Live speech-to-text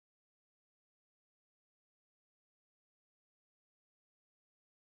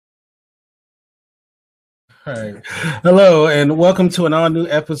All right. Hello, and welcome to an all-new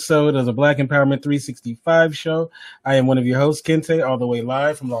episode of the Black Empowerment 365 show. I am one of your hosts, Kente, all the way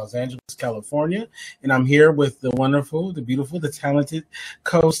live from Los Angeles, California, and I'm here with the wonderful, the beautiful, the talented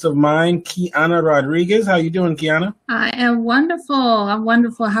co-host of mine, Kiana Rodriguez. How you doing, Kiana? I am wonderful. I'm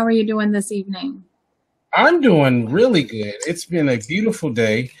wonderful. How are you doing this evening? I'm doing really good. It's been a beautiful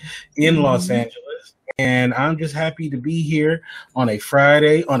day in Los Angeles. And I'm just happy to be here on a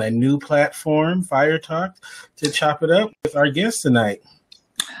Friday on a new platform, Fire Talk, to chop it up with our guest tonight.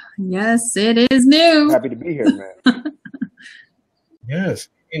 Yes, it is new. Happy to be here, man. Yes.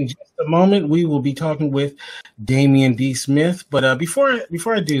 In just a moment, we will be talking with Damien D. Smith. But before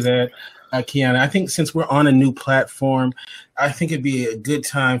I do that, Kiana, I think since we're on a new platform, I think it'd be a good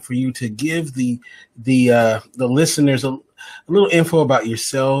time for you to give the listeners a little info about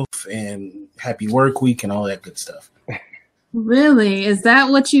yourself and happy work week and all that good stuff. Really? Is that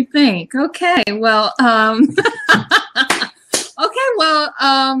what you think? Okay. Well,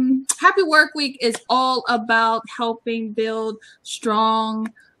 happy work week is all about helping build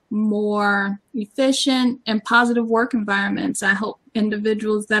strong, more efficient and positive work environments. I help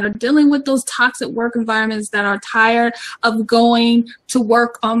individuals that are dealing with those toxic work environments, that are tired of going to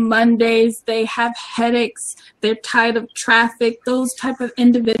work on Mondays. They have headaches. They're tired of traffic. Those type of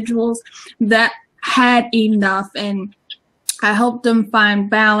individuals that had enough. And I help them find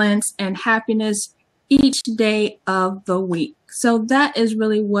balance and happiness each day of the week. So that is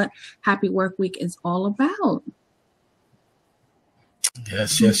really what Happy Work Week is all about.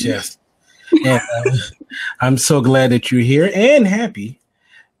 Yes. And I'm so glad that you're here and happy.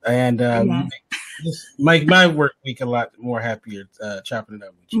 And make my work week a lot more happier chopping it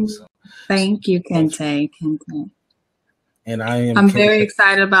up with you. So. Thank you, Kente. And I'm Kente. Very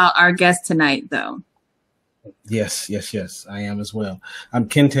excited about our guest tonight, though. Yes, I am as well. I'm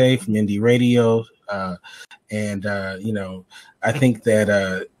Kente from Indie Radio. And I think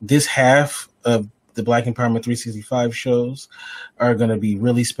that this half of the Black Empowerment 365 shows are going to be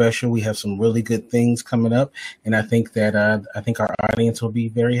really special. We have some really good things coming up, and I think that our audience will be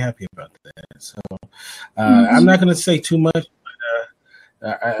very happy about that. So I'm not going to say too much,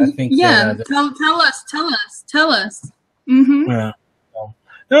 but I think tell us. No,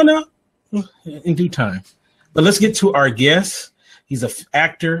 in due time. But let's get to our guest. He's an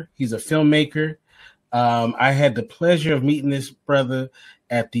actor. He's a filmmaker. I had the pleasure of meeting this brother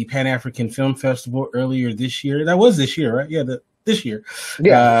at the Pan-African Film Festival earlier this year. That was this year, right? Yeah, this year.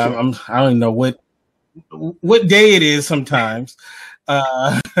 Yeah. I don't even know what day it is sometimes.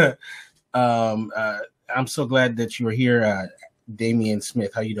 I'm so glad that you were here, Damien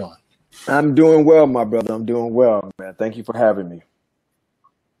Smith. How you doing? I'm doing well, my brother. I'm doing well, man. Thank you for having me.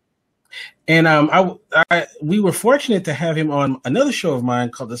 And we were fortunate to have him on another show of mine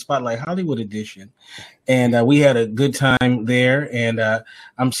called the Spotlight Hollywood Edition, and we had a good time there. And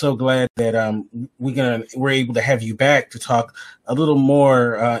I'm so glad that we're able to have you back to talk a little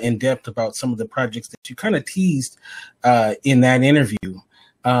more in depth about some of the projects that you kind of teased in that interview.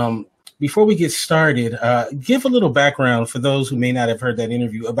 Before we get started, give a little background for those who may not have heard that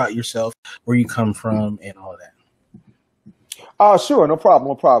interview about yourself, where you come from, and all of that. Oh, sure. No problem.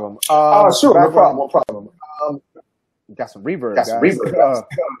 No problem. Got some reverb.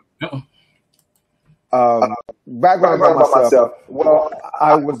 Background about myself. Well,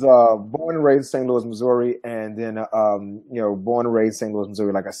 I was born and raised in St. Louis, Missouri, and then, born and raised in St. Louis,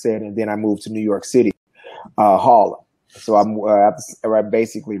 Missouri, like I said, and then I moved to New York City, Harlem. So I'm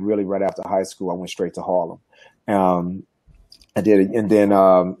basically really right after high school, I went straight to Harlem. I did it, and then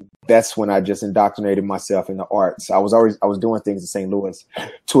that's when I just indoctrinated myself in the arts. I was doing things in St. Louis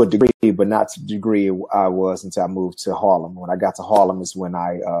to a degree, but not to the degree I was until I moved to Harlem. When I got to Harlem is when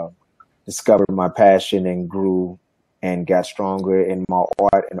I discovered my passion and grew and got stronger in my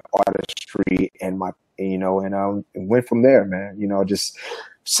art and artistry and and went from there, man. Just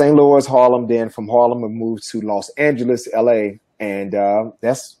St. Louis, Harlem. Then from Harlem, I moved to Los Angeles, LA, and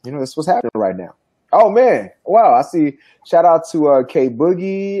that's what's happening right now. Oh man! Wow! I see. Shout out to K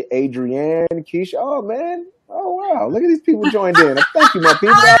Boogie, Adrienne, Keisha. Oh man! Oh wow! Look at these people joined in. Thank you, my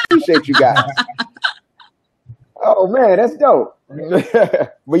people. I appreciate you guys. Oh man, that's dope.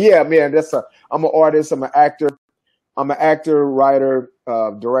 But yeah, man, I'm an artist. I'm an actor. I'm an actor, writer,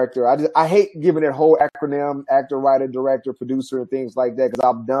 director. I hate giving it whole acronym: actor, writer, director, producer, and things like that, because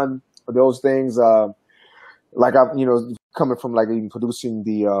I've done those things. Like I've coming from like even producing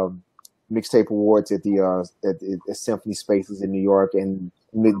the mixtape awards at the Symphony Spaces in New York, and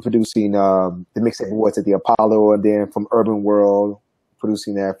producing the mixtape awards at the Apollo, and then from Urban World,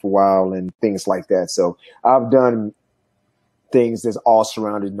 producing that for a while and things like that. So I've done things that's all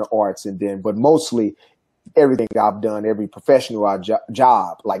surrounded in the arts, but mostly everything I've done, every professional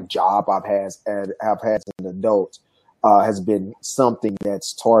job I've had as an adult has been something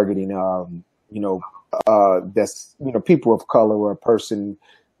that's targeting, that's, people of color or a person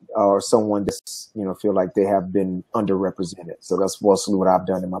or someone that's, feel like they have been underrepresented. So that's mostly what I've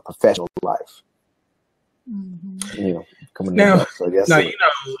done in my professional life. Mm-hmm. Coming now, so yes,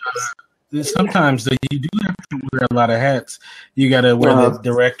 sometimes you do have to wear a lot of hats. You got to wear the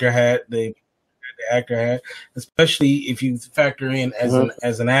director hat, the actor hat, especially if you factor in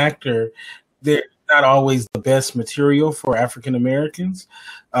as an actor, they're not always the best material for African Americans.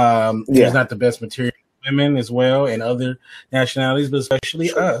 There's not the best material for women as well and other nationalities, but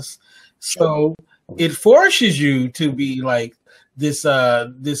especially us. So it forces you to be like this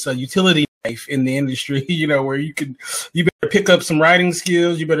utility knife in the industry, where you better pick up some writing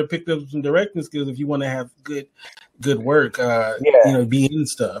skills, you better pick up some directing skills if you want to have good work, be in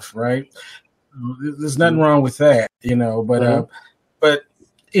stuff, right? There's nothing wrong with that, but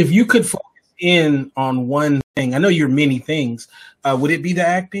if you could focus in on one thing, I know you're many things, would it be the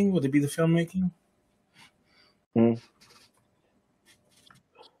acting? Would it be the filmmaking?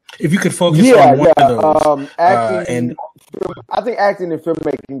 If you could focus on one of those, acting, I think acting and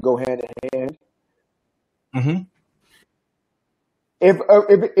filmmaking go hand in hand. Mm-hmm. If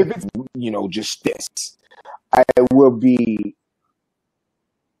it's just this, I will be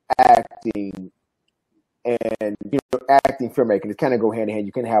acting and acting, filmmaking. It kind of go hand in hand.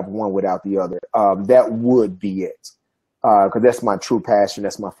 You can have one without the other. That would be it, because that's my true passion.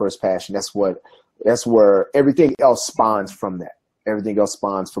 That's my first passion. That's where everything else spawns from that. Everything else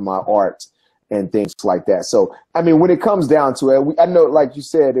spawns from my art and things like that. So, I mean, when it comes down to it, I know, like you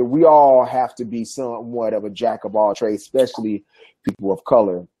said, that we all have to be somewhat of a jack of all trades, especially people of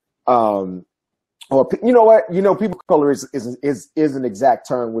color. Or you know what? People of color is an exact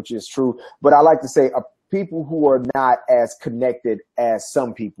term, which is true. But I like to say people who are not as connected as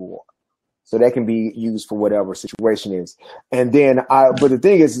some people are. So that can be used for whatever situation is. And then, but the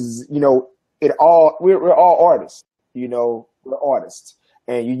thing is we're all artists. We're artists,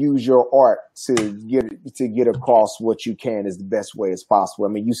 and you use your art to get across what you can is the best way as possible. I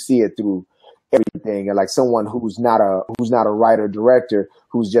mean, you see it through everything, and like someone who's not a writer director,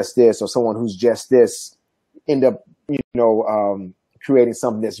 who's just this, or someone who's just this, end up creating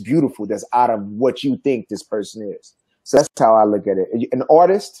something that's beautiful, that's out of what you think this person is. So that's how I look at it. An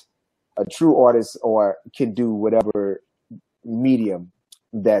artist, a true artist, or can do whatever medium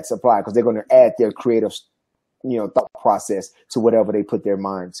that's applied, because they're going to add their creative thought process to whatever they put their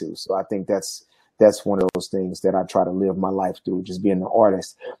mind to. So I think that's one of those things that I try to live my life through, just being an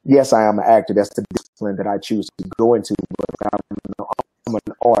artist. Yes, I am an actor. That's the discipline that I choose to go into, but I'm an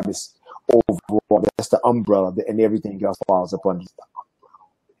artist overall. That's the umbrella, and everything else falls up under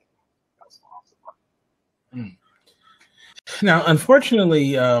the Now,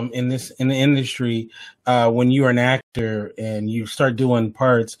 unfortunately, in the industry, when you're an actor and you start doing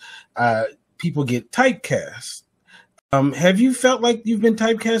parts, people get typecast. Have you felt like you've been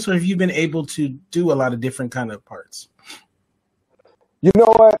typecast, or have you been able to do a lot of different kind of parts? You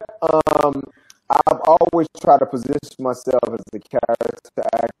know what? I've always tried to position myself as a character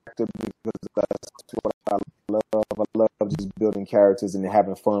actor because that's what I love. I love just building characters and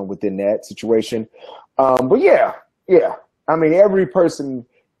having fun within that situation. But yeah. I mean, every person.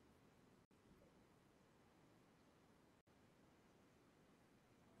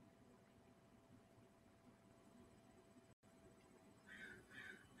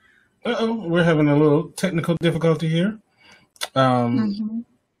 We're having a little technical difficulty here.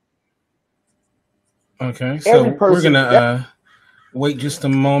 Okay, so we're gonna wait just a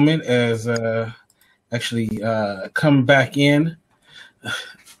moment as come back in.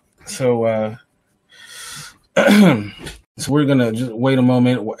 So so we're gonna just wait a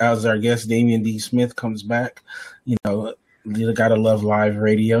moment as our guest Damien D. Smith comes back. You gotta love live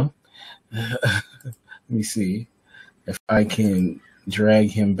radio. Let me see if I can drag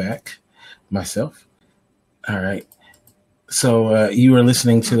him back myself. All right. So you are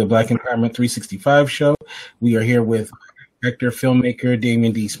listening to the Black Empowerment 365 show. We are here with actor, filmmaker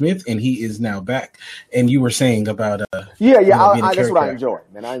Damien D. Smith, and he is now back. And you were saying about that's what I enjoy,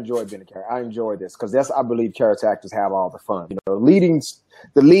 man. I enjoy being a character. I enjoy this because I believe character actors have all the fun. The leads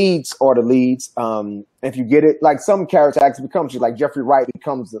are the leads. If you get it, like some character actors like Jeffrey Wright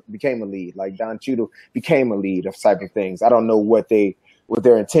became a lead, like Don Cheadle became a lead of type of things. I don't know what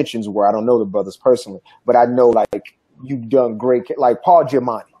their intentions were. I don't know the brothers personally, but I know like you've done great, like Paul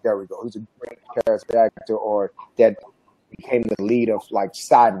Giamatti. There we go. Who's a great character actor, or that became the lead of like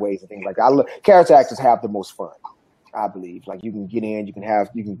Sideways and things like that. Character actors have the most fun, I believe. Like you can get in, you can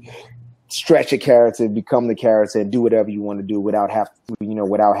stretch a character, become the character, and do whatever you want to do without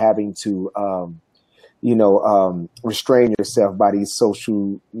having to restrain yourself by these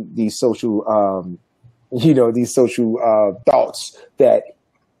social thoughts that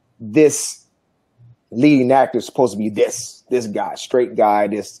this leading actor is supposed to be this guy,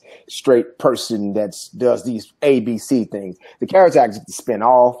 this straight person that does these ABC things. The character actors get to spin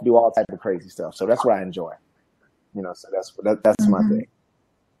off, do all type of crazy stuff. So that's what I enjoy. So that's my thing.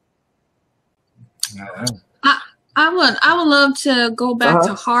 I would love to go back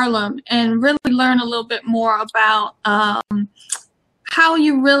to Harlem and really learn a little bit more about how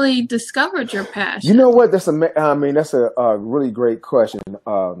you really discovered your passion. You know what? That's a really great question.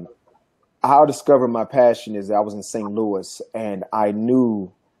 How I discovered my passion is that I was in St. Louis, and I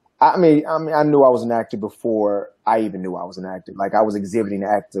knew I was an actor before I even knew I was an actor. Like, I was exhibiting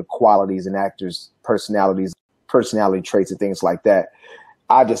actor qualities and actors' personality traits and things like that.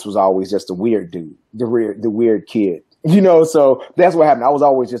 I just was always just a weird dude, the weird kid, so that's what happened. I was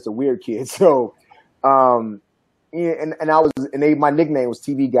always just a weird kid. So, my nickname was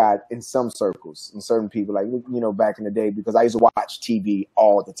TV Guy in some circles, and certain people, like, back in the day, because I used to watch TV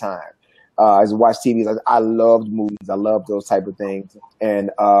all the time. I used to watch TV. I loved movies. I loved those type of things.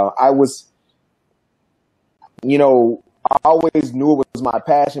 And I always knew it was my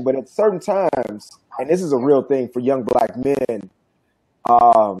passion. But at certain times, and this is a real thing for young Black men,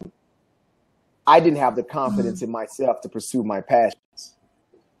 I didn't have the confidence in myself to pursue my passions.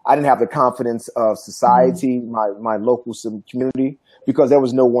 I didn't have the confidence of society, my local community, because there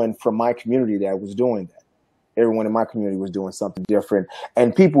was no one from my community that was doing that. Everyone in my community was doing something different,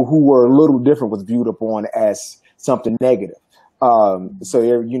 and people who were a little different was viewed upon as something negative. So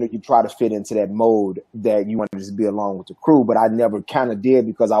you try to fit into that mode that you want to just be along with the crew, but I never kind of did,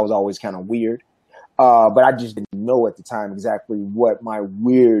 because I was always kind of weird. But I just didn't know at the time exactly what my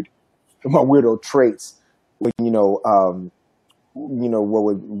weirdo traits, where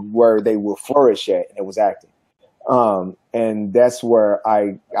they will flourish at, and it was acting. And that's where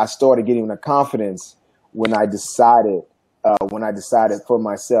I started getting the confidence when I decided for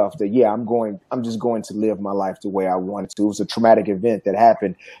myself that, I'm just going to live my life the way I wanted to. It was a traumatic event that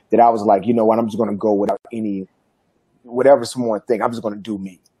happened that I was like, you know what, I'm just going to go without whatever someone think. I'm just going to do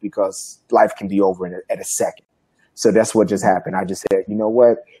me, because life can be over at a second. So that's what just happened. I just said, you know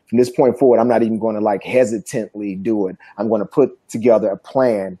what, from this point forward, I'm not even going to hesitantly do it. I'm going to put together a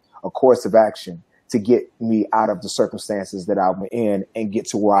plan, a course of action to get me out of the circumstances that I'm in and get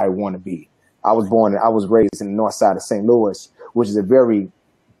to where I want to be. I was raised in the north side of St. Louis, which is a very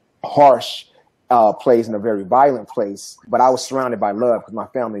harsh place and a very violent place. But I was surrounded by love,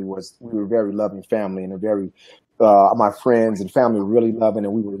 because we were a very loving family, and my friends and family were really loving,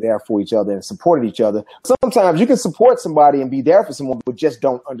 and we were there for each other and supported each other. Sometimes you can support somebody and be there for someone, but just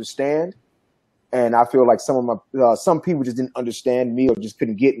don't understand. And I feel like some people just didn't understand me, or just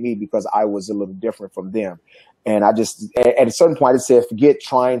couldn't get me, because I was a little different from them. And I just, at a certain point, I said, forget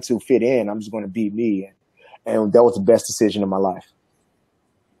trying to fit in. I'm just going to be me. And that was the best decision of my life.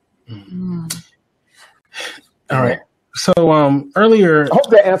 Mm-hmm. All right. So earlier, I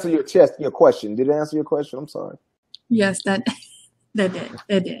hope that answered your question. Did it answer your question? I'm sorry. Yes, that did.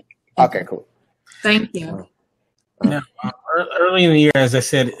 It did. Okay, cool. Thank you. Now, early in the year, as I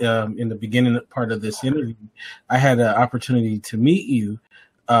said in the beginning part of this interview, I had an opportunity to meet you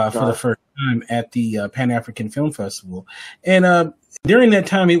for the first time at the Pan-African Film Festival. And during that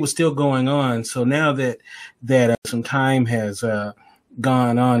time, it was still going on. So now that some time has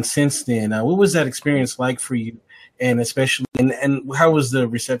gone on since then, what was that experience like for you? And especially, and how was the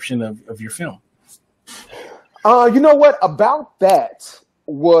reception of your film? You know what? About that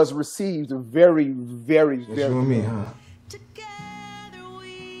was received very, very, very well. Me, huh?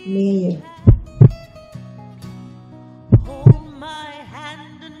 Me. Hold my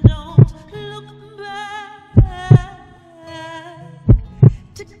hand and don't look back.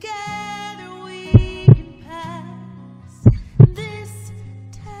 Together we can pass this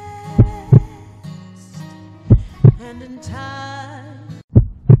test, and in time.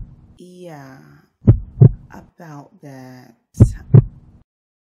 Yeah, about that.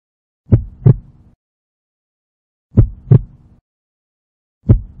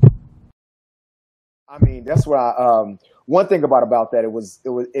 I mean, that's why. One thing about that,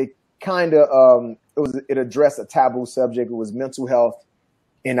 it addressed a taboo subject. It was mental health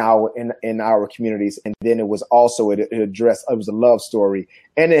in our communities, and then it was also it was a love story,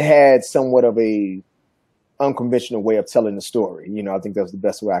 and it had somewhat of a unconventional way of telling the story. I think that was the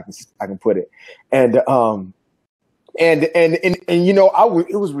best way I can put it, and it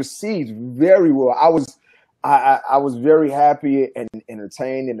was received very well. I was very happy and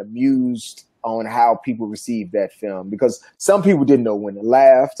entertained and amused on how people received that film, because some people didn't know when to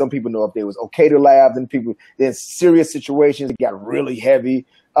laugh. Some people know if they was okay to laugh. Then serious situations, it got really heavy.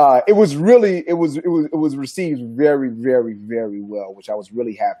 It was received very, very, very well, which I was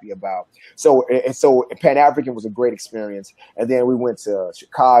really happy about. So Pan African was a great experience. And then we went to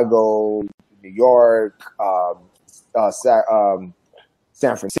Chicago, New York,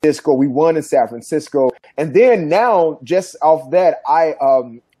 San Francisco. We won in San Francisco, and then now just off that,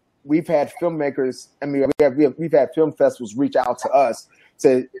 we've had filmmakers. I mean, we've had film festivals reach out to us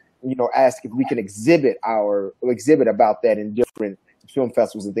to ask if we can exhibit about that in different film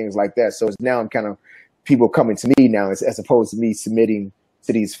festivals and things like that. So it's now kind of people coming to me now as opposed to me submitting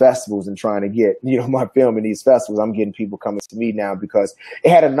to these festivals and trying to get my film in these festivals. I'm getting people coming to me now because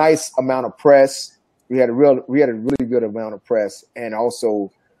it had a nice amount of press. We had a really good amount of press, and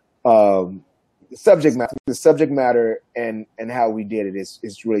also the subject matter and how we did it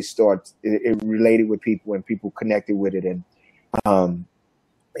is really it related with people and people connected with it, and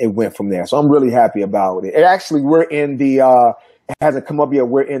it went from there. So I'm really happy about it. Actually, we're in the it hasn't come up yet.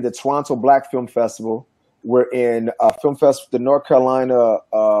 We're in the Toronto Black Film Festival. We're in film festival, the North Carolina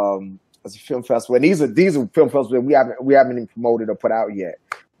as a film festival, and these are film festivals that we haven't even promoted or put out yet.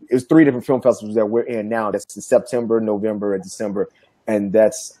 It's 3 different film festivals that we're in now. That's in September, November, and December, and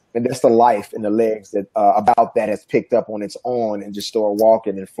that's the life and the legs that about that has picked up on its own and just started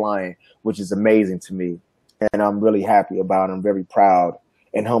walking and flying, which is amazing to me, and I'm really happy about it. I'm very proud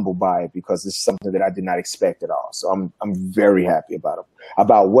and humbled by it because it's something that I did not expect at all. So I'm very happy about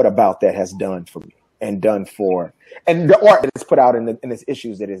what about that has done for me and done for, and the art that it's put out and its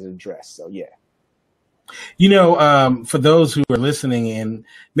issues that is addressed. So yeah. For those who are listening and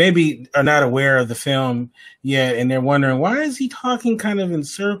maybe are not aware of the film yet, and they're wondering, why is he talking kind of in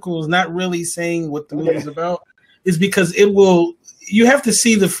circles, not really saying what the movie's about, is because you have to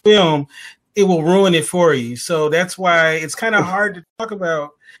see the film. It will ruin it for you. So that's why it's kind of hard to talk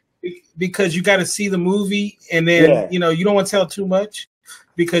about, because you got to see the movie, and then, you don't want to tell too much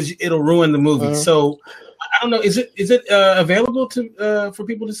because it'll ruin the movie. So I don't know. Is it available for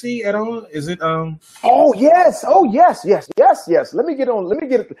people to see at all? Is it? Oh yes.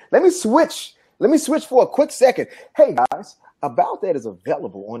 Let me switch for a quick second. Hey guys, About That is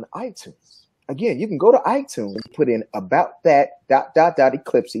available on iTunes. Again, you can go to iTunes and put in About That ...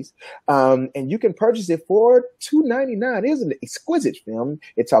 Eclipses, and you can purchase it for $2.99. It is an exquisite film.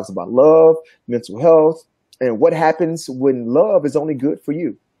 It talks about love, mental health, and what happens when love is only good for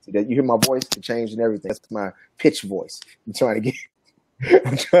you. That you hear my voice, the change and everything. That's my pitch voice. I'm trying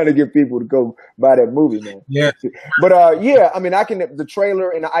to get people to go buy that movie, man. Yeah. But I mean, the trailer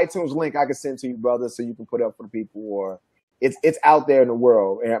and the iTunes link I can send to you, brother, so you can put up for the people, or it's out there in the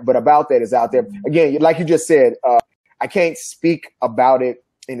world. But About That is out there. Again, like you just said, I can't speak about it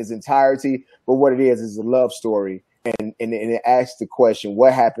in its entirety, but what it is a love story, and it asks the question,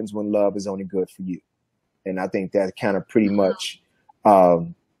 what happens when love is only good for you? And I think that kind of pretty much I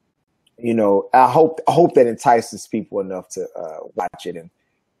hope that entices people enough to watch it and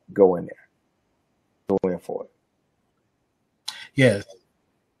go in for it. Yes.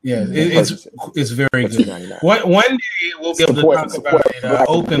 Yeah, it's very good. One day we'll be able to talk about it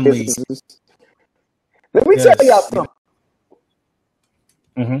openly. Let me tell y'all something.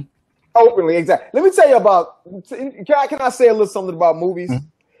 Mm-hmm. Openly, exactly. Let me tell you about. Can I say a little something about movies,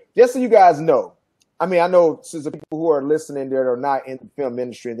 just so you guys know? I mean, I know since the people who are listening there are not in the film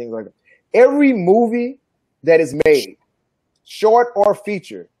industry and things like that. Every movie that is made, short or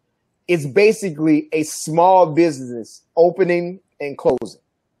feature, is basically a small business opening and closing,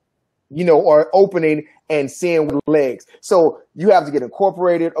 or opening and seeing with legs. So you have to get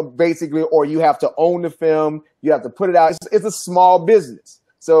incorporated basically, or you have to own the film. You have to put it out. It's a small business.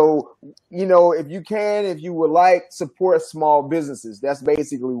 So, if you would like, support small businesses. That's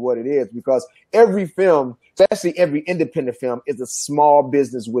basically what it is, because every film, especially every independent film, is a small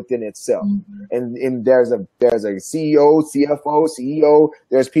business within itself. Mm-hmm. And there's a CEO, CFO, CEO.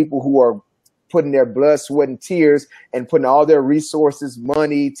 There's people who are putting their blood, sweat, and tears and putting all their resources,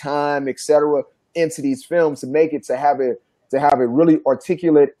 money, time, etc., into these films to make it to have a really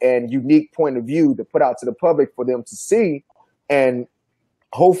articulate and unique point of view to put out to the public for them to see. And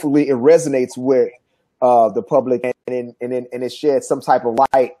hopefully it resonates with the public, and it sheds some type of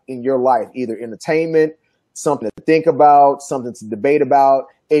light in your life, either entertainment, something to think about, something to debate about.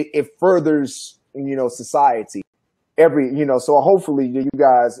 It furthers, society. So hopefully you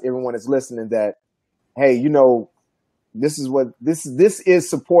guys, everyone is listening, that, hey, this is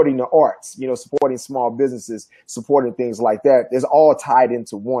supporting the arts, supporting small businesses, supporting things like that. It's all tied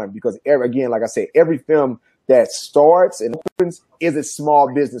into one, because again, like I said, every film that starts and opens is a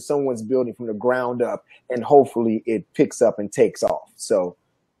small business someone's building from the ground up, and hopefully it picks up and takes off. So,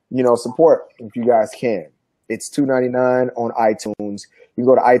 support if you guys can. It's $2.99 on iTunes. You can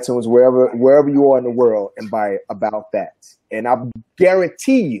go to iTunes wherever you are in the world and buy About That. And I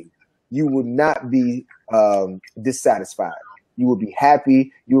guarantee you will not be dissatisfied. You will be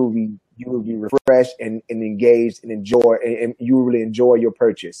happy. You will be refreshed and engaged and enjoy, and you will really enjoy your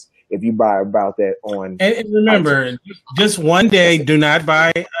purchase if you buy About That on. And remember, just one day,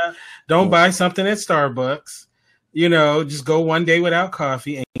 don't buy something at Starbucks. Just go one day without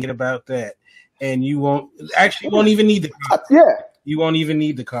coffee and get About That. And you won't even need the coffee. Yeah. You won't even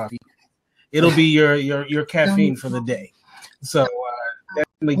need the coffee. It'll be your caffeine for the day. So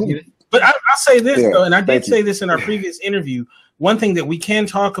definitely get it. But I'll say this though, and I did say this in our previous interview. One thing that we can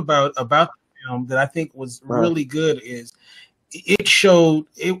talk about the film that I think was really good is it showed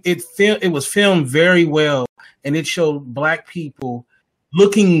it was filmed very well, and it showed Black people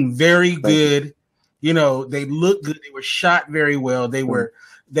looking very good. They looked good. They were shot very well. They were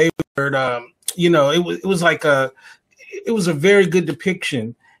it was a very good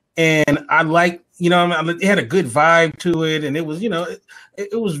depiction, and I like it had a good vibe to it, and it was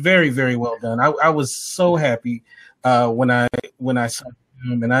it was very, very well done. I was so happy when I saw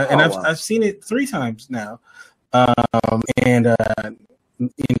him, and I've seen it 3 times now, and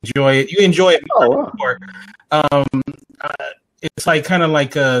enjoy it. You enjoy it more. It's like kind of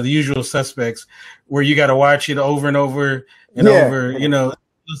like The Usual Suspects, where you got to watch it over and over and over. You'll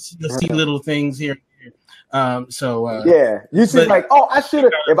see little things here. You see, I should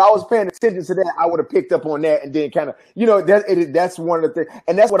have. If I was paying attention to that, I would have picked up on that, and then kind of, that's one of the things,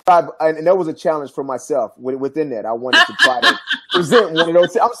 and that's what and that was a challenge for myself within that. I wanted to try to present one of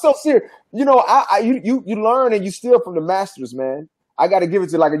those. I'm so serious. You learn and you steal from the masters, man. I got to give it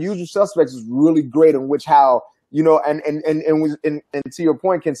to A Usual Suspects is really great on how. And to your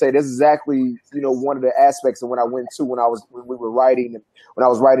point, Ken, say that's exactly one of the aspects of when we were writing, and when I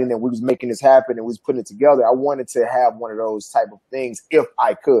was writing and we was making this happen and we was putting it together. I wanted to have one of those type of things if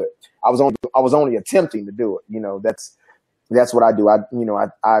I could. I was only attempting to do it. That's what I do. I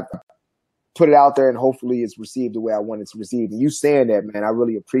put it out there, and hopefully it's received the way I want it to receive. And you saying that, man, I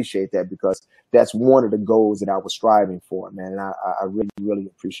really appreciate that, because that's one of the goals that I was striving for, man. And I really, really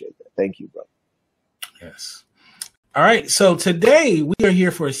appreciate that. Thank you, brother. Yes. All right, so today we are here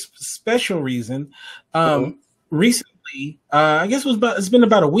for a special reason. Recently, I guess it's been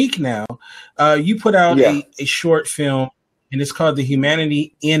about a week now. You put out a short film, and it's called "The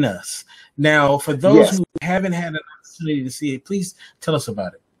Humanity in Us." Now, for those who haven't had an opportunity to see it, please tell us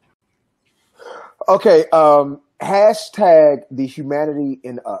about it. Okay, hashtag The Humanity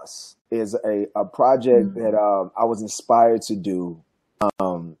in Us is a project that I was inspired to do.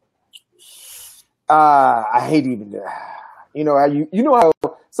 I hate even that. How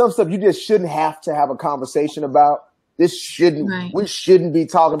some stuff you just shouldn't have to have a conversation about. We shouldn't be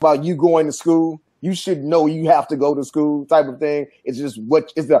talking about you going to school. You should know you have to go to school type of thing. It's just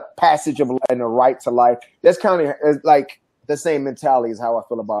what is the passage of and the right to life. That's kind of like the same mentality as how I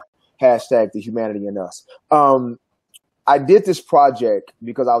feel about hashtag The Humanity in Us. I did this project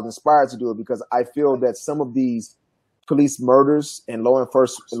because I was inspired to do it, because I feel that some of these police murders and law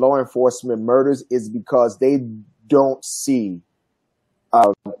enforcement murders is because they don't see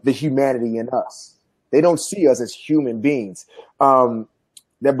the humanity in us. They don't see us as human beings.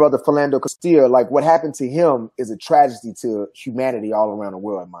 Their brother Philando Castile, what happened to him is a tragedy to humanity all around the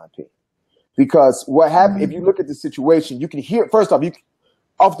world, in my opinion. Because what happened, if you look at the situation, you can hear, first off,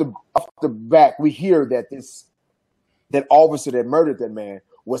 off the back, we hear that officer that murdered that man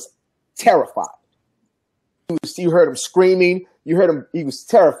was terrified. You heard him screaming. You heard him. He was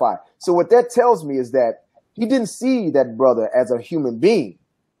terrified. So what that tells me is that he didn't see that brother as a human being.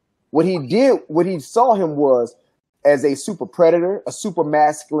 What he saw him was as a super predator, a super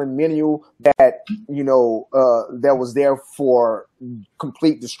masculine menial that, that was there for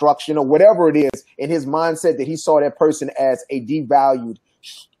complete destruction or whatever it is in his mindset, that he saw that person as a devalued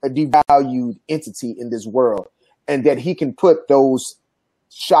entity in this world, and that he can put those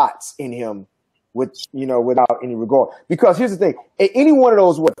shots in him without any regard. Because here's the thing, any one of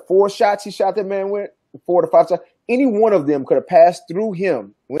those, 4 shots he shot that man with, 4 to 5 shots, any one of them could have passed through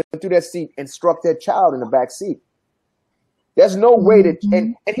him, went through that seat, and struck that child in the back seat. There's no way that,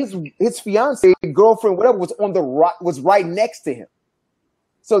 and his fiance, girlfriend, whatever, was right next to him.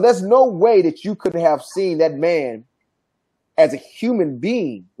 So there's no way that you could have seen that man as a human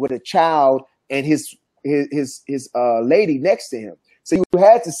being with a child and his lady next to him. So you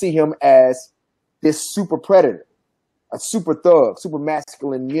had to see him as this super predator, a super thug, super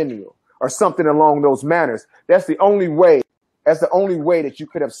masculine menial, or something along those manners. That's the only way. That's the only way that you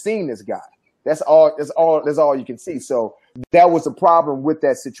could have seen this guy. That's all you can see. So that was a problem with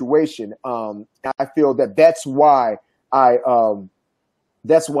that situation. I feel that's why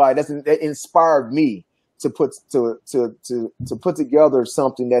that inspired me to put together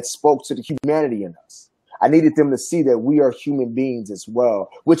something that spoke to the humanity in us. I needed them to see that we are human beings as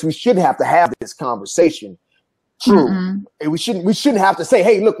well, which we shouldn't have to have this conversation. True. Mm-hmm. And we shouldn't have to say,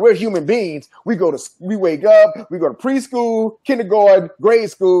 hey, look, we're human beings. We wake up, we go to preschool, kindergarten,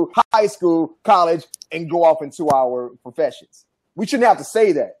 grade school, high school, college, and go off into our professions. We shouldn't have to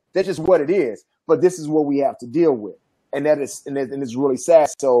say that. That's just what it is. But this is what we have to deal with. And it's really sad.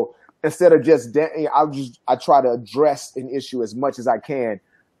 So instead of I try to address an issue as much as I can,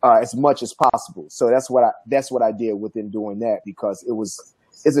 as much as possible. So that's what I did within doing that, because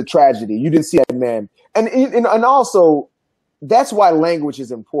it's a tragedy. You didn't see that man. And also that's why language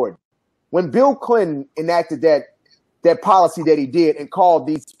is important. When Bill Clinton enacted that policy that he did and called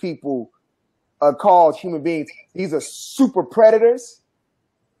these people, called human beings, these are super predators.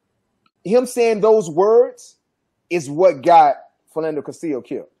 Him saying those words is what got Philando Castillo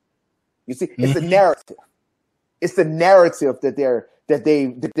killed. You see, it's the narrative. It's the narrative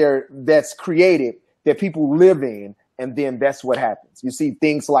that's created, that people live in, and then that's what happens. You see,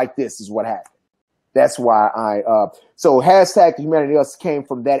 things like this is what happened. That's why so hashtag Humanity Us came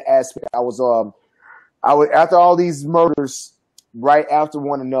from that aspect. I was after all these murders right after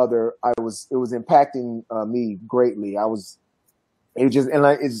one another, it was impacting me greatly.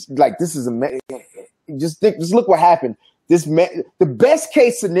 It's like, this is amazing. Just look what happened. The best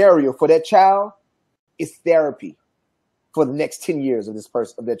case scenario for that child is therapy for the next 10 years of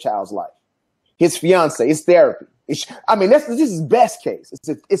that child's life. His fiance is therapy. This is best case.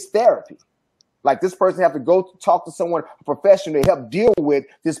 It's therapy. Like, this person have to go talk to someone, a professional, to help deal with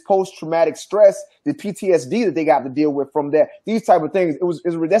this post-traumatic stress, the PTSD that they got to deal with from that. These type of things.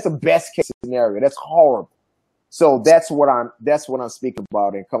 That's a best case scenario. That's horrible. So that's what I'm speaking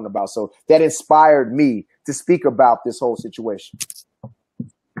about and coming about. So that inspired me to speak about this whole situation.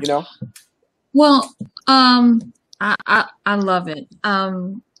 You know? Well, I love it.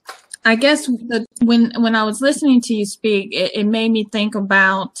 I guess when I was listening to you speak, it made me think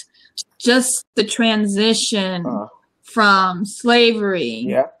about just the transition from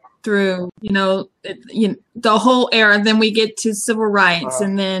slavery through, the whole era. Then we get to civil rights,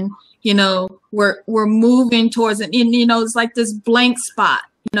 and then, we're moving towards it. And, it's like this blank spot,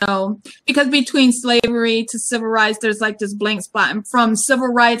 because between slavery to civil rights, there's like this blank spot. And from civil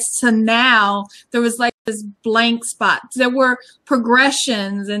rights to now, there was like this blank spot. There were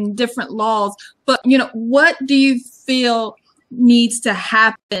progressions and different laws. But, what do you feel needs to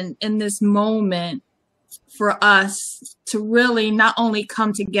happen in this moment for us to really not only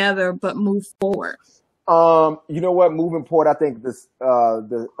come together, but move forward? You know what? Moving forward, I think this,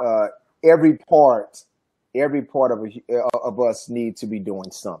 every part of us need to be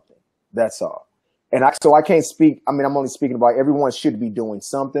doing something. That's all. And I can't speak. I'm only speaking about everyone should be doing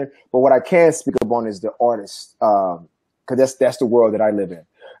something. But what I can speak upon is the artist, because that's the world that I live in.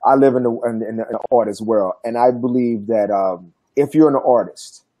 I live in the artist world, and I believe that if you're an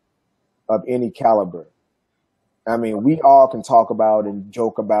artist of any caliber, we all can talk about and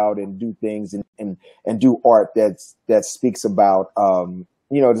joke about and do things and do art that speaks about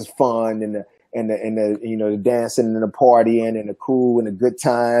just fun and the dancing and the partying and the cool and the good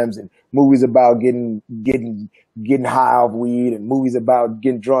times, and movies about getting high off weed, and movies about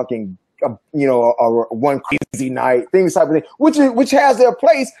getting drunk and one crazy night, things type of thing, which has their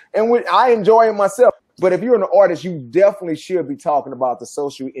place and which I enjoy it myself. But if you're an artist, you definitely should be talking about the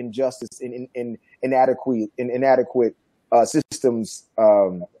social injustice and inadequate systems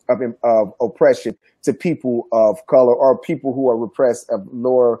of oppression to people of color, or people who are repressed of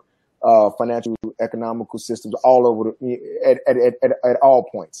lower financial, economical systems all over at all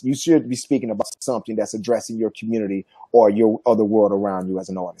points. You should be speaking about something that's addressing your community or the world around you as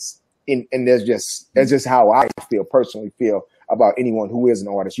an artist. And that's just how I personally feel about anyone who is an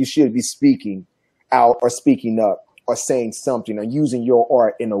artist. You should be speaking out or speaking up or saying something or using your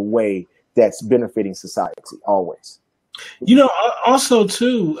art in a way that's benefiting society always. Also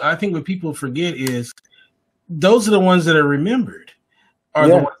too, I think what people forget is those are the ones that are remembered, are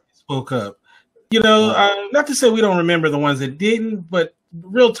the ones that spoke up. Not to say we don't remember the ones that didn't, but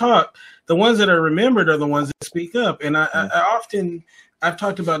real talk, the ones that are remembered are the ones that speak up. And I've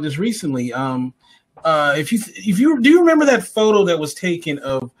talked about this recently. Do you remember that photo that was taken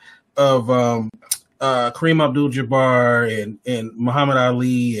of Kareem Abdul-Jabbar and Muhammad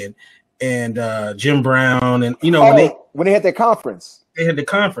Ali and Jim Brown, and when they had their conference? They had the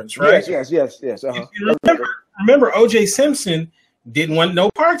conference, right? Yes. And remember, O.J. Simpson didn't want no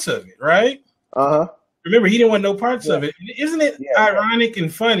parts of it, right? Remember, he didn't want no parts of it. Isn't it ironic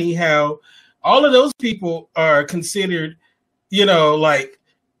and funny how all of those people are considered, like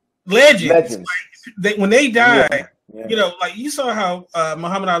legends. Like, when they died, like you saw how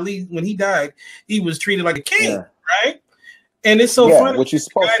Muhammad Ali, when he died, he was treated like a king, right? And it's so funny. Which is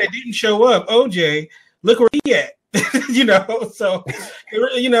the guy that didn't show up, OJ, look where he at. So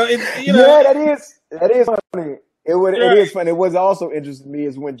that is funny. It is funny. It was also interesting to me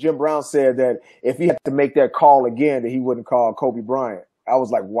is when Jim Brown said that if he had to make that call again, that he wouldn't call Kobe Bryant. I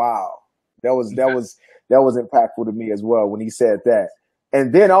was like, wow, that was impactful to me as well when he said that.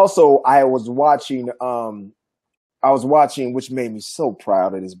 And then also I was watching, which made me so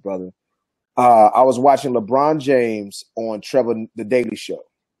proud of this brother. I was watching LeBron James on Trevor the Daily Show,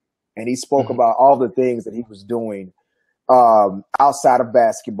 and he spoke about all the things that he was doing outside of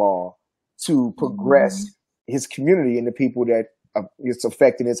basketball to progress his community and the people that it's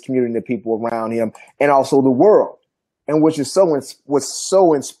affecting his community and the people around him, and also the world, and which is was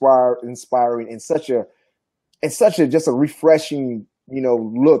so inspiring and such a just a refreshing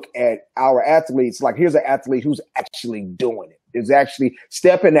look at our athletes. Like, here's an athlete who's actually doing it, is actually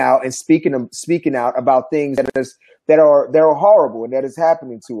stepping out and speaking out about things that are horrible and that is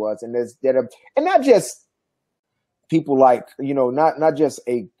happening to us, and and not just people like not just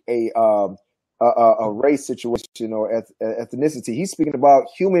a race situation or ethnicity. He's speaking about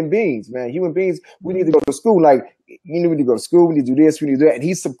human beings, man. Human beings. We need to go to school. Like, we need to go to school. We need to do this. We need to do that. And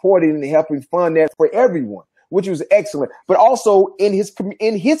he's supporting and helping fund that for everyone, which was excellent. But also in his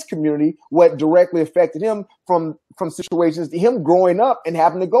community, what directly affected him from situations, him growing up and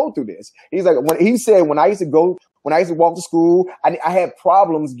having to go through this. He's like, when he said, when I used to walk to school, I had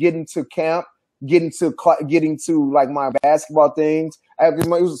problems getting to camp, getting to like my basketball things. I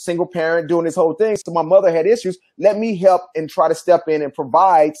was a single parent doing this whole thing. So my mother had issues. Let me help and try to step in and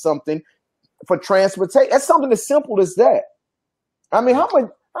provide something for transportation. That's something as simple as that. I mean, how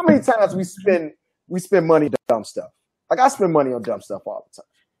many times we spend money on dumb stuff? Like, I spend money on dumb stuff all the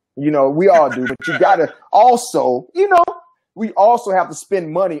time. We all do, but you gotta also, we also have to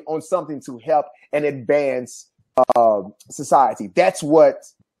spend money on something to help and advance society. That's what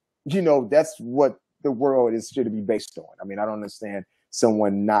the world should be based on. I mean, I don't understand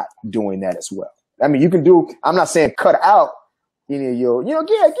someone not doing that as well. I mean, you can I'm not saying cut out any of your,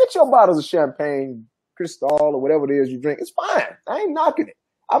 get your bottles of champagne, Cristal, or whatever it is you drink. It's fine. I ain't knocking it.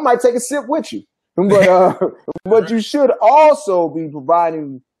 I might take a sip with you. But you should also be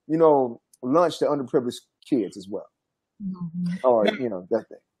providing, lunch to underprivileged kids as well. Or, that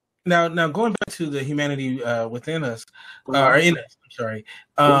thing. Now going back to the humanity within us, or in us, I'm sorry.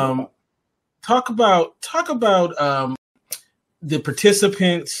 Talk about the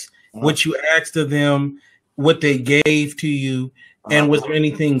participants, what you asked of them, what they gave to you, and was there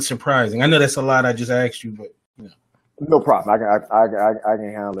anything surprising? I know that's a lot I just asked you, but no problem. I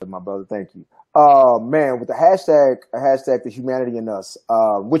can handle it, my brother. Thank you. Man, with the hashtag the humanity in us,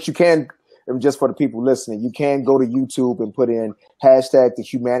 which you can, just for the people listening, you can go to YouTube and put in hashtag the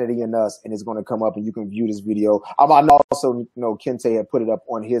humanity in us, and it's going to come up and you can view this video. I also, Kente had put it up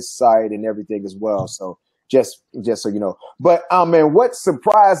on his site and everything as well. So just so you know, but man, what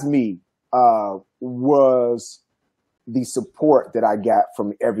surprised me was the support that I got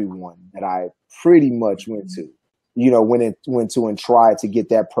from everyone that I pretty much went to. Went to and tried to get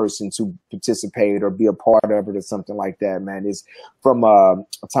that person to participate or be a part of it or something like that, man. It's from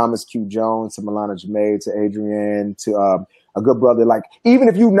Thomas Q. Jones to Milana Jamae to Adrienne to a good brother. Like, even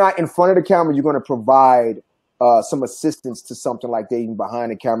if you're not in front of the camera, you're going to provide some assistance to something like that, even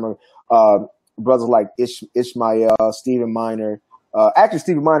behind the camera. Brothers like Ishmael, Stephen Miner. Actually,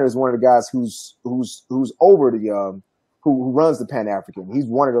 Stephen Miner is one of the guys who's over the who runs the Pan African. He's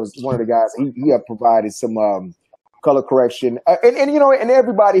one of the guys. He have provided some color correction, and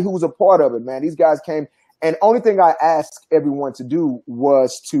everybody who was a part of it, man. These guys came, and only thing I asked everyone to do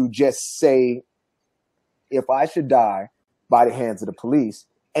was to just say, if I should die by the hands of the police,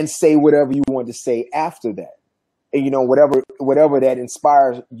 and say whatever you want to say after that. And, whatever that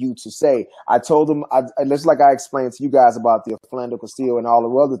inspires you to say. I told them, just like I explained to you guys about the Philando Castile and all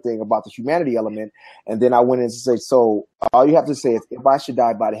the other thing about the humanity element. And then I went in to say, so all you have to say is, if I should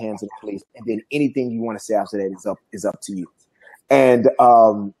die by the hands of the police, and then anything you want to say after that is up to you. And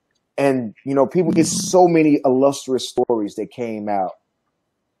people, it's so many illustrious stories that came out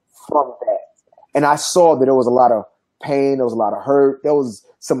from that. And I saw that there was a lot of pain, there was a lot of hurt, there was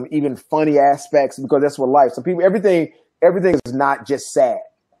some even funny aspects, because that's what life. So people, everything is not just sad.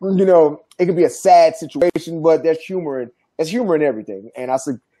 It could be a sad situation, but there's humor it's humor and everything. And I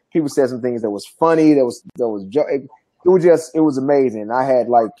said people said some things that was funny. It was amazing. I had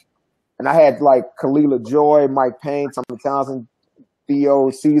like Kalila Joy, Mike Payne, Tommy Townsend, Theo,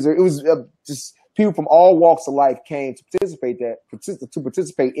 Caesar. It was just people from all walks of life came to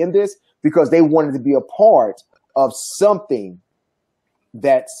participate in this because they wanted to be a part of something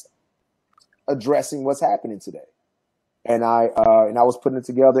that's addressing what's happening today. And I was putting it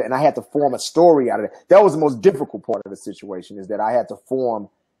together, and I had to form a story out of it. That was the most difficult part of the situation, is that I had to form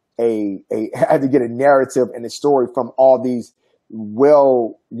I had to get a narrative and a story from all these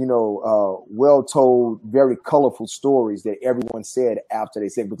well told, very colorful stories that everyone said after they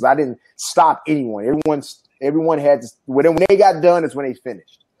said, because I didn't stop anyone. Everyone had to, when they got done is when they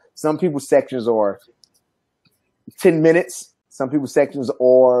finished. Some people's sections are 10 minutes. Some people's sections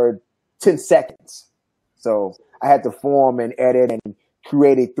are 10 seconds. So I had to form and edit and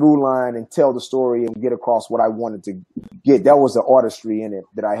create a through line and tell the story and get across what I wanted to get. That was the artistry in it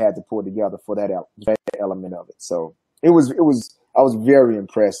that I had to pull together for that element of it. So I was very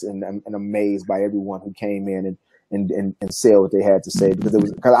impressed and amazed by everyone who came in and said what they had to say,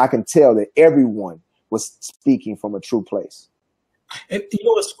 because I can tell that everyone was speaking from a true place. And you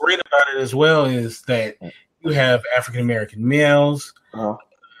know what's great about it as well is that you have African American males,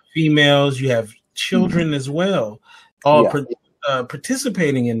 females, you have children as well, all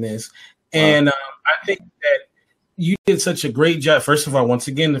participating in this. And I think that you did such a great job. First of all, once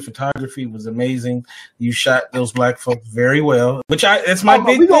again, the photography was amazing. You shot those black folks very well, which that's my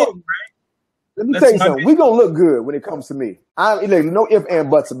big thing. Right? Let me tell you something. We're going to look good when it comes to me. No ifs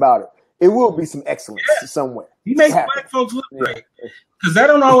and buts about it. It will be some excellence somewhere. You make black folks look great, because that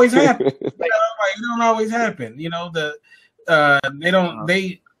don't always happen. It don't always happen. You know, they don't.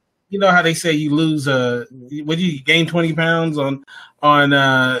 They, you know how they say you lose you gain 20 pounds on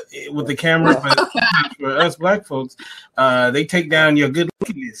with the camera, but for us black folks, they take down your good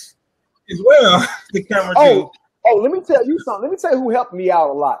lookingness as well. The camera too. Oh, let me tell you something. Let me tell you who helped me out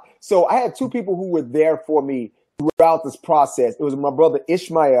a lot. So I had two people who were there for me throughout this process. It was my brother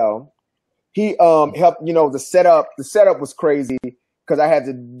Ishmael. He helped. You know, the setup was crazy because I had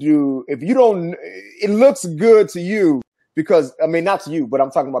to do. If you don't, it looks good to you. Because, I mean, not to you, but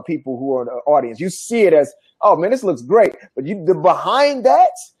I'm talking about people who are in the audience. You see it as, oh, man, this looks great. But the behind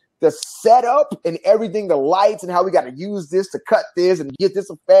that, the setup and everything, the lights and how we got to use this to cut this and get this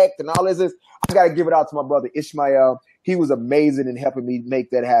effect and all this, I got to give it out to my brother Ishmael. He was amazing in helping me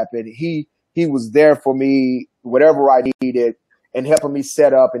make that happen. He was there for me, whatever I needed, and helping me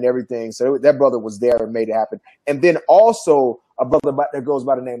set up and everything. So that brother was there and made it happen. And then also a brother that goes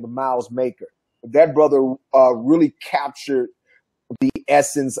by the name of Miles Maker. That brother really captured the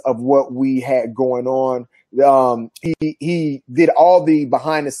essence of what we had going on. He did all the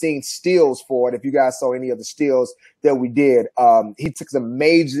behind the scenes stills for it. If you guys saw any of the stills that we did, he took some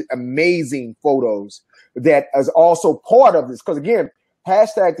amazing photos that is also part of this. Because again,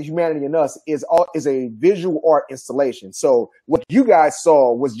 hashtag the humanity in us is a visual art installation. So what you guys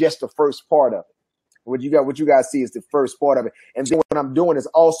saw was just the first part of it. What you guys see is the first part of it. And then what I'm doing is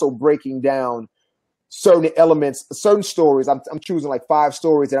also breaking down certain elements, certain stories. I'm choosing like 5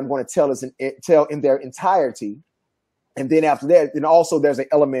 stories that I'm going to tell in their entirety. And then after that, then also there's an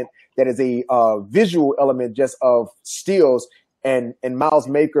element that is a visual element just of stills. And Miles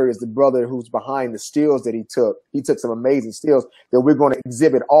Maker is the brother who's behind the stills that he took. He took some amazing stills that we're going to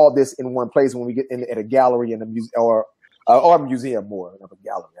exhibit all this in one place when we get in at a gallery in a museum or a museum more of a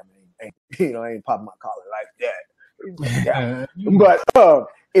gallery. I mean, I ain't popping my collar like that. But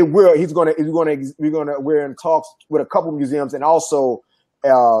it will. We're in talks with a couple museums and also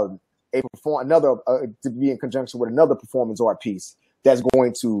to be in conjunction with another performance art piece that's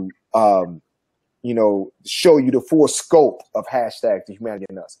going to show you the full scope of hashtag the humanity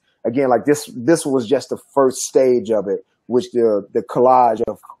in us. Again, like this was just the first stage of it, which the collage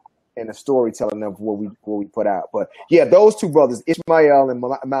of and the storytelling of what we put out. But yeah, those two brothers, Ishmael and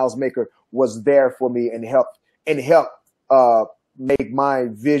Miles Maker, was there for me and helped make my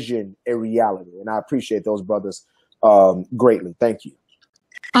vision a reality. And I appreciate those brothers greatly. Thank you.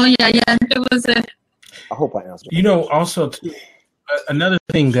 Oh yeah, it was a. I hope I answered. You know, also too, another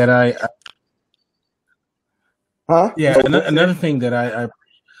thing that another thing that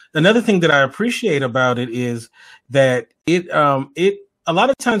I appreciate about it is that it a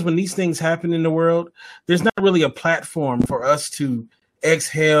lot of times when these things happen in the world, there's not really a platform for us to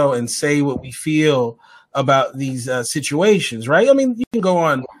exhale and say what we feel about these situations, right? I mean, you can go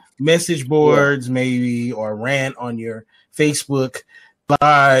on message boards maybe or rant on your Facebook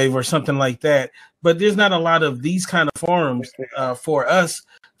Live or something like that, but there's not a lot of these kind of forums for us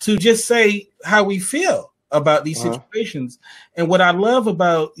to just say how we feel about these situations. And what I love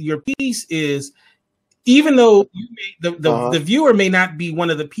about your piece is, even though the viewer may not be one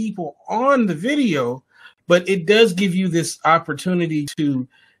of the people on the video, but it does give you this opportunity to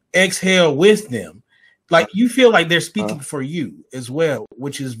exhale with them. Like you feel like they're speaking for you as well,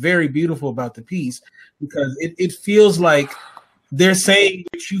 which is very beautiful about the piece, because it feels like they're saying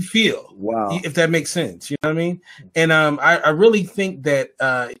what you feel. Wow. If that makes sense. You know what I mean? And I really think that,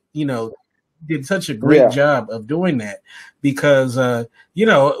 you know, did such a great job of doing that, because, you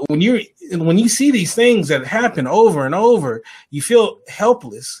know, when you see these things that happen over and over, you feel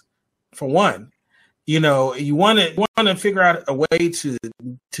helpless, for one. You know, you want to figure out a way to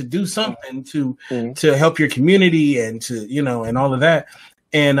do something to help your community and to, you know, and all of that.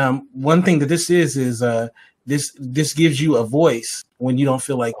 And one thing that this is this gives you a voice when you don't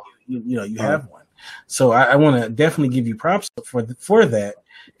feel like you know you have one. So I want to definitely give you props for that,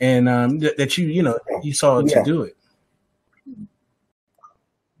 and that you know you saw to do it.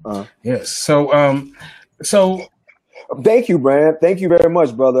 Yes. So thank you, Brand. Thank you very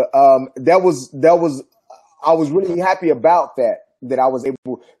much, brother. That was I was really happy about that I was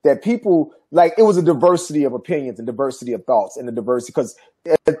able, that people, like, it was a diversity of opinions and diversity of thoughts and the diversity, because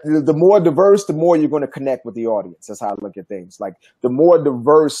the more diverse, the more you're going to connect with the audience. That's how I look at things. Like, the more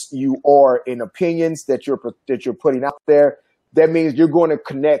diverse you are in opinions that you're putting out there, that means you're going to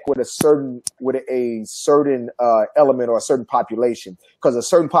connect with a certain element or a certain population, because a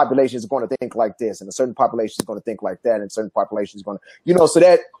certain population is going to think like this, and a certain population is going to think like that, and a certain population is going to, you know,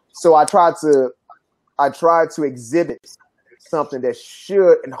 so I tried to exhibit something that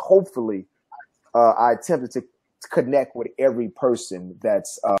should, and hopefully I attempted to connect with every person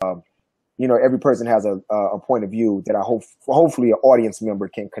that's, you know, every person has a point of view that hopefully an audience member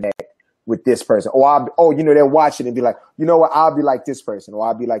can connect with this person, or you know, they'll watch it and be like, you know what, I'll be like this person, or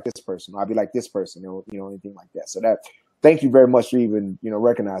I'll be like this person, or I'll be like this person, or, you know, anything like that. So thank you very much for even, you know,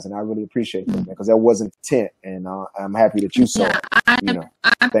 recognizing. I really appreciate it, because that wasn't intent, and I'm happy that you saw it. You know,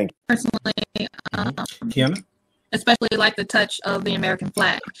 thank you. Personally, Kiana? Especially like the touch of the American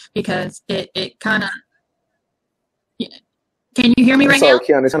flag, because it kind of. Can you hear me right now? Sorry,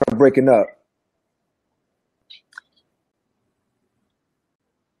 Kiana, it's kind of breaking up.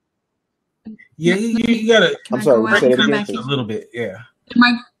 Yeah, you gotta. I'm sorry, say it again, a little bit. Yeah.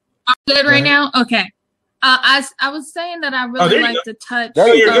 I'm good right now. Okay. I was saying that I really like the touch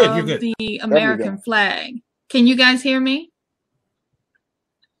of the American flag. Can you guys hear me?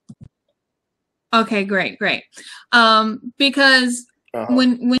 Okay, great. Because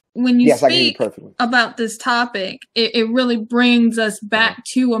when you speak about this topic, it really brings us back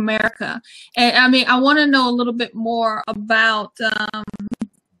to America. And I mean, I want to know a little bit more about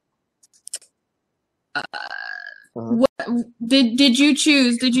what did you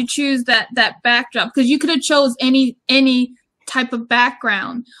choose that backdrop, because you could have chose any type of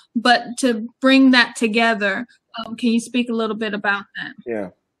background, but to bring that together, can you speak a little bit about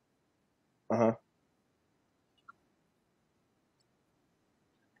that?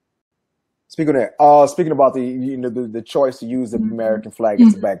 Speaking of that, speaking about the choice to use the American flag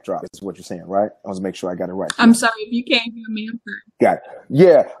as a backdrop, is what you're saying, right? I want to make sure I got it right. I'm sorry if you can't hear me. Got it.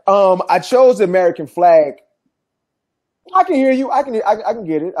 Yeah. I chose the American flag. I can hear you. I can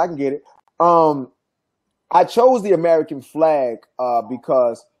get it. I can get it. I chose the American flag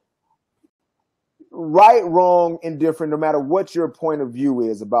because right, wrong, indifferent, no matter what your point of view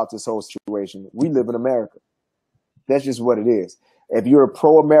is about this whole situation, we live in America. That's just what it is. If you're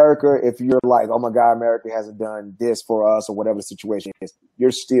pro-America, if you're like, oh my God, America hasn't done this for us, or whatever the situation is,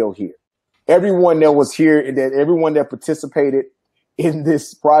 you're still here. Everyone that was here, and everyone that participated in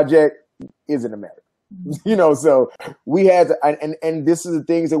this project is in America. You know, so we had to, and this is the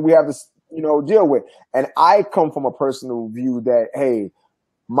things that we have to, you know, deal with. And I come from a personal view that, hey,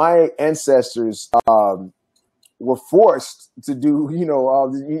 my ancestors were forced to do,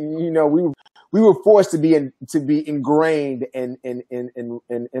 we were forced to be ingrained and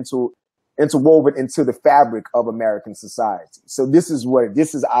interwoven into the fabric of American society. So this is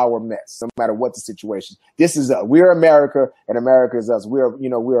our mess, no matter what the situation. This is we're America, and America is us.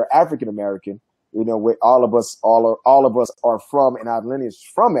 We're African American. You know, all of us are from, and our lineage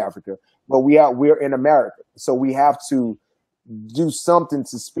from Africa, but we're in America. So we have to do something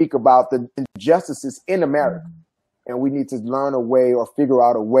to speak about the injustices in America. And we need to learn a way, or figure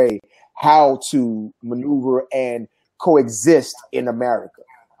out a way, how to maneuver and coexist in America.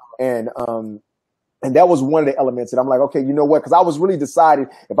 And that was one of the elements that I'm like, okay, you know what? Because I was really deciding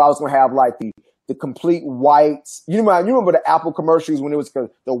if I was going to have like the complete white. You remember the Apple commercials when it was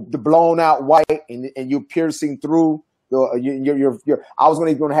the blown out white and you're piercing through I was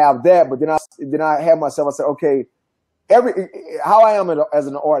going to have that, but then I had myself. I said, okay, how I am as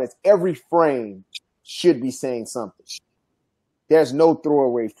an artist, every frame should be saying something. There's no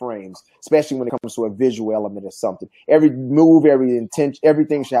throwaway frames, especially when it comes to a visual element or something. Every move, every intention,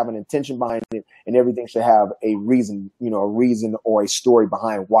 everything should have an intention behind it, and everything should have a reason, a reason or a story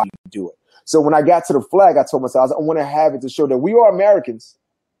behind why you do it. So when I got to the flag, I told myself, I want to have it to show that we are Americans.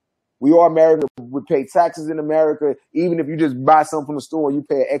 We are American. We pay taxes in America. Even if you just buy something from the store, you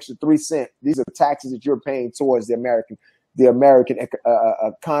pay an extra 3 cents. These are taxes that you're paying towards the American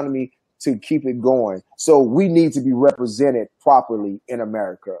economy to keep it going. So we need to be represented properly in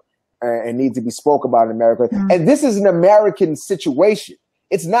America and need to be spoke about in America. Mm-hmm. And this is an American situation.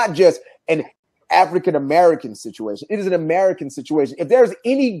 It's not just an African American situation. It is an American situation. If there's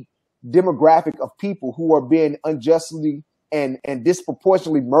any demographic of people who are being unjustly and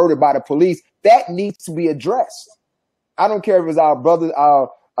disproportionately murdered by the police, that needs to be addressed. I don't care if it's our brothers, our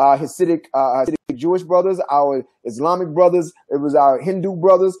Hasidic Jewish brothers, our Islamic brothers, it was our Hindu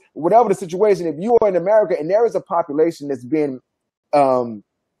brothers, whatever the situation. If you are in America and there is a population that's been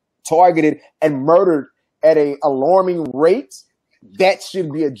targeted and murdered at an alarming rate, that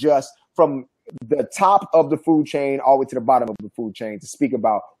should be addressed from the top of the food chain all the way to the bottom of the food chain to speak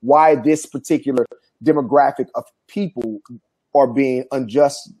about why this particular demographic of people are being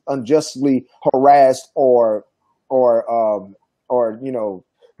unjustly harassed or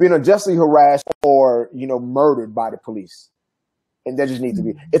being unjustly harassed or murdered by the police. And that just needs to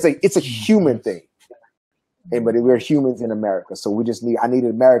be, it's a human thing. And but we're humans in America, so I needed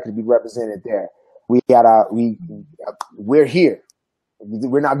America to be represented there. We're here.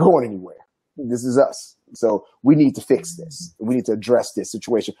 We're not going anywhere. This is us. So we need to fix this. We need to address this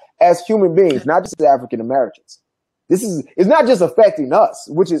situation as human beings, not just as African Americans. It's not just affecting us,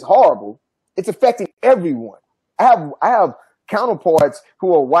 which is horrible. It's affecting everyone. I have counterparts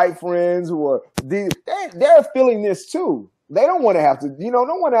who are white friends who are they're feeling this too. They don't want to have to, no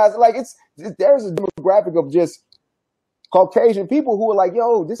one has there's a demographic of just Caucasian people who are like,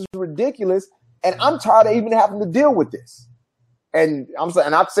 yo, this is ridiculous. And I'm tired of even having to deal with this. And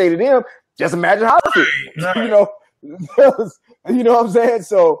I'd say to them, just imagine how I feel. You know what I'm saying?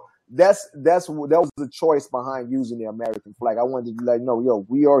 So that was the choice behind using the American flag. I wanted to be like, no,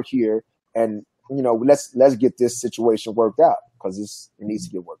 we are here, and let's get this situation worked out because it needs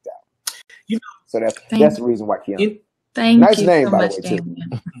to get worked out. So that's the reason why Keanu. Thank nice you name, so by much, the way,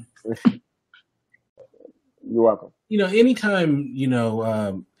 Damien. too. You're welcome. Anytime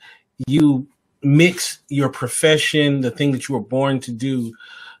you mix your profession, the thing that you were born to do,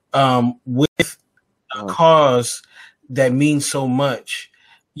 with a cause that means so much,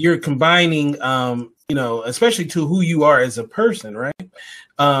 you're combining, especially to who you are as a person, right?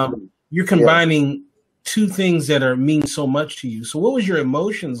 You're combining two things that mean so much to you. So what was your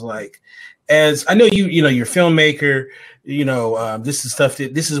emotions like? As I know you're a filmmaker, this is stuff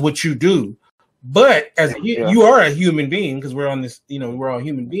this is what you do, but as you are a human being, because we're on this, we're all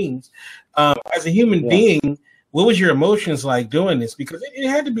human beings. As a human being, what was your emotions like doing this? Because it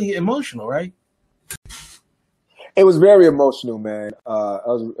had to be emotional, right? It was very emotional, man.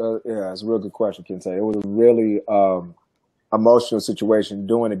 It's a real good question, Kente. It was a really emotional situation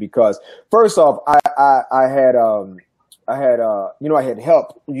doing it because first off, I had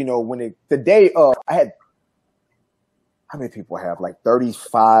help, when the day of, I had, how many people I have? Like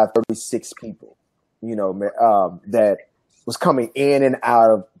 35, 36 people, that was coming in and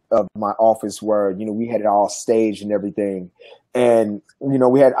out of my office where, we had it all staged and everything. And,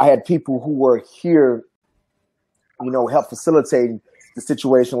 I had people who were here, help facilitating the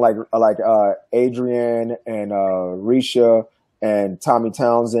situation like Adrian and Risha and Tommy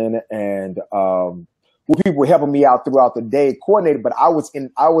Townsend and people were helping me out throughout the day, coordinated. But I was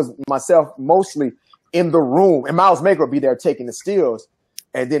myself mostly in the room, and Miles Maker would be there taking the stills.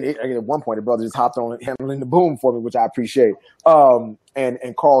 And then at one point, the brother just hopped on handling the boom for me, which I appreciate. And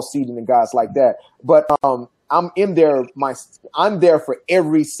Carl Seaton and guys like that. But I'm there for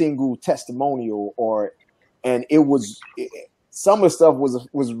every single testimonial and some of the stuff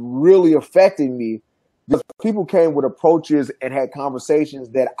was really affecting me because people came with approaches and had conversations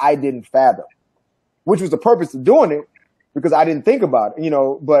that I didn't fathom, which was the purpose of doing it because I didn't think about it,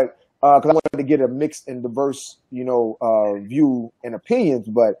 but because I wanted to get a mixed and diverse, view and opinions.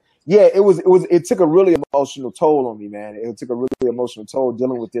 But yeah, it took a really emotional toll on me, man. It took a really emotional toll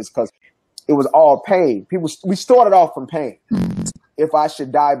dealing with this because it was all pain. We started off from pain. If I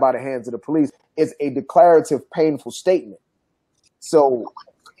should die by the hands of the police, it's a declarative, painful statement. So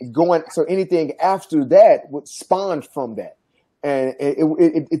anything after that would spawn from that. and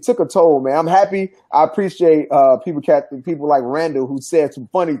it took a toll, man. I'm happy. I appreciate people like Randall who said some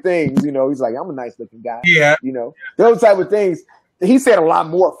funny things. You know, he's like, I'm a nice looking guy. Yeah. You know, those type of things. He said a lot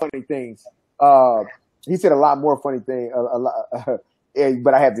more funny things. He said a lot more funny things.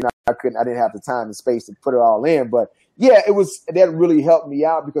 But I didn't have the time and space to put it all in. But yeah, that really helped me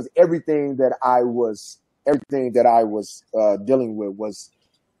out because everything that I was dealing with was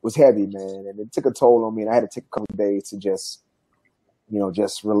heavy, man, and it took a toll on me. And I had to take a couple of days to just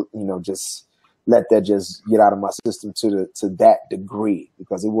let that just get out of my system to that degree,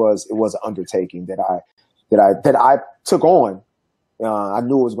 because it was an undertaking that I took on. I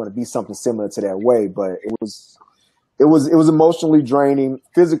knew it was going to be something similar to that way, but it was emotionally draining,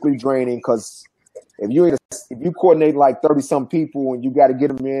 physically draining, because if you coordinate like 30 some people and you got to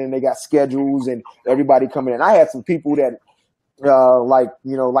get them in, they got schedules and everybody coming in. I had some people that like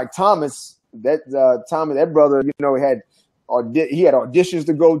Thomas, that brother, you know, he had auditions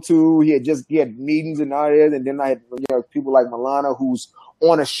to go to. He had meetings and all that. And then I had, you know, people like Milana, who's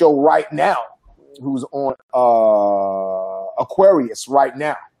on a show right now, who's on Aquarius right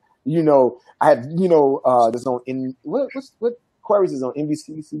now. You know, I had, you know, there's on what Aquarius is on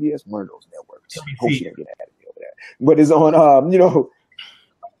NBC, CBS, one of those networks. Hope she didn't get at me over there. But it's on, you know,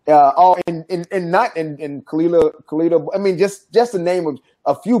 and Kalila. I mean, just the name of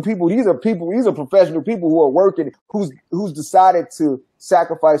a few people. These are professional people who are working, who's decided to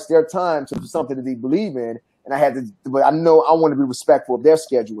sacrifice their time to something that they believe in. And I had to, but I know I want to be respectful of their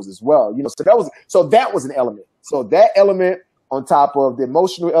schedules as well. You know, so that was an element. So that element, on top of the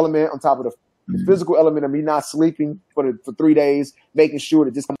emotional element, on top of the physical element of me not sleeping for 3 days, making sure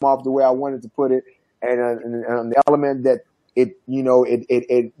that this come off the way I wanted to put it, and the element that it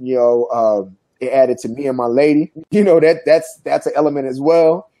added to me and my lady. You know, that's an element as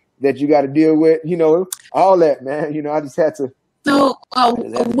well that you got to deal with. You know, all that, man. You know, I just had to. So, deal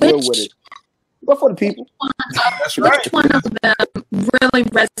with it. But for the people, which one of them really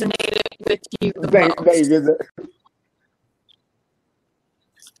resonated with you the most?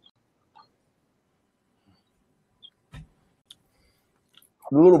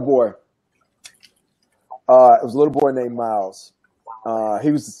 The little boy. It was a little boy named Miles. He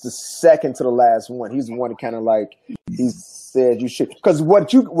was the second to the last one. He's the one that kind of like, he said you should, because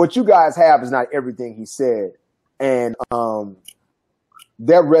what you guys have is not everything he said, and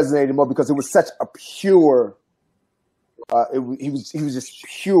that resonated more because it was such a pure. He was just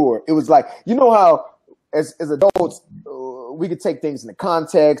pure. It was like, you know how as adults we could take things into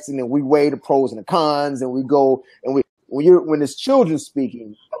context and then we weigh the pros and the cons and we go and when it's children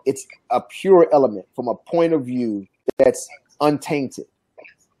speaking, it's a pure element from a point of view that's untainted.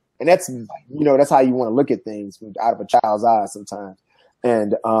 And that's, you know, that's how you want to look at things out of a child's eyes sometimes.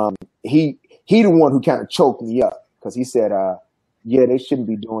 And he the one who kind of choked me up because he said, yeah, they shouldn't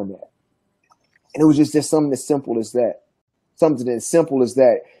be doing that. And it was just something as simple as that. Something as simple as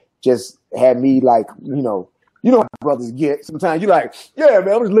that just had me like, you know how brothers get. Sometimes you're like, yeah,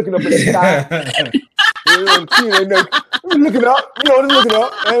 man, I'm just looking up at the sky. You know, I'm looking up,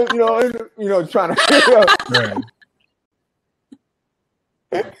 and, you know, trying to.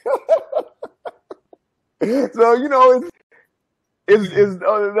 So, you know, it's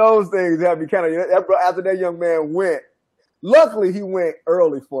those things have me kind of. After that young man went, luckily he went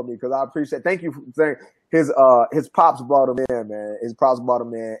early for me because I appreciate. Thank you for saying his pops brought him in, man. His pops brought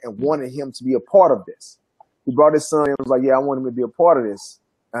him in and wanted him to be a part of this. He brought his son in and was like, yeah, I want him to be a part of this,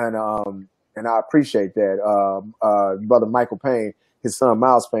 and I appreciate that. Brother Michael Payne, his son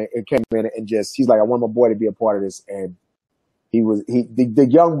Miles Payne, it came in and he's like, I want my boy to be a part of this. And the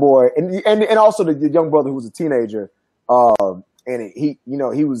young boy and also the young brother who was a teenager. And he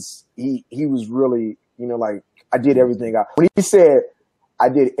was really, you know, like I did everything when he said I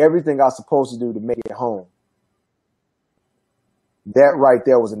did everything I was supposed to do to make it home. That right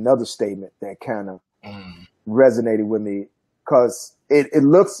there was another statement that kind of resonated with me because it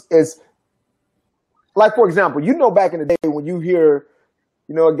looks as like, for example, you know, back in the day when you hear,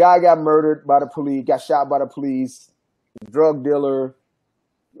 you know, a guy got murdered by the police, got shot by the police, drug dealer,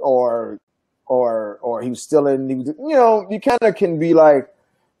 or he was stealing, you know, you kind of can be like,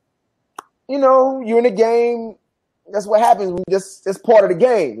 you know, you're in a game. That's what happens. That's part of the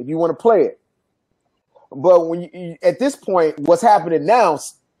game if you want to play it. But when you, at this point, what's happening now,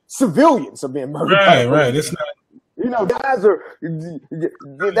 civilians are being murdered. Right. It's not. You know, guys are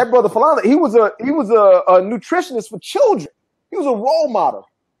that brother Falana. He was a nutritionist for children. He was a role model.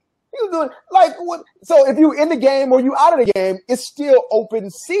 He was doing like what? So if you in the game or you out of the game, it's still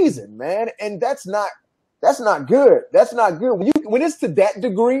open season, man, and that's not good. That's not good when it's to that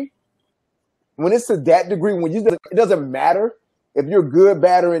degree. When it doesn't matter if you're good,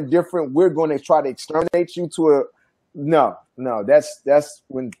 bad, or indifferent, we're going to try to exterminate you to a no. That's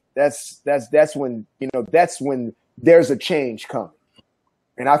when that's when that's when there's a change coming,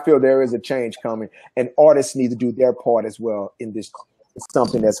 and I feel there is a change coming, and artists need to do their part as well in this. It's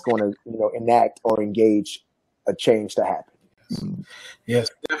something that's going to enact or engage a change to happen. Yes,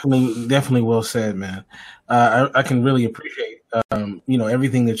 definitely well said, man. I can really appreciate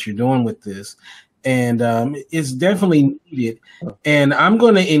everything that you're doing with this, and it's definitely needed. And I'm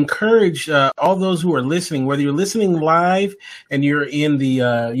going to encourage all those who are listening, whether you're listening live and you're in the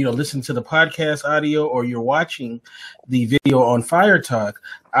listen to the podcast audio, or you're watching the video on Fire Talk.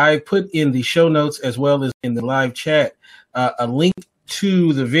 I put in the show notes as well as in the live chat a link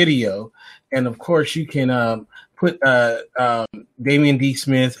to the video, and of course you can put Damien D.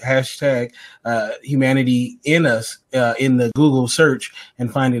 Smith hashtag humanity in us in the Google search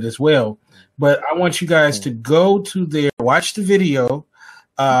and find it as well. But I want you guys to go to there, watch the video,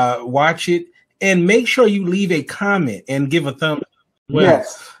 watch it, and make sure you leave a comment and give a thumbs up as well.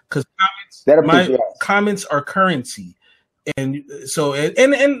 Yes, because comments are currency. And so,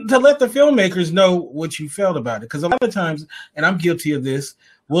 and to let the filmmakers know what you felt about it, because a lot of times, and I'm guilty of this,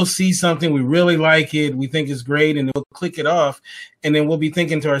 we'll see something, we really like it, we think it's great, and we'll click it off, and then we'll be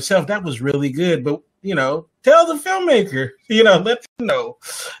thinking to ourselves, that was really good, but tell the filmmaker, let them know,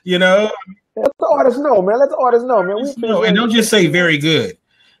 Let the artists know, man. Let the artists know, man. And don't just say very good,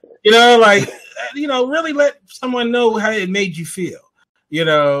 really let someone know how it made you feel,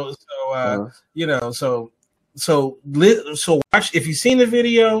 So watch. If you've seen the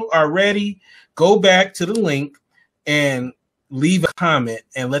video already, go back to the link and leave a comment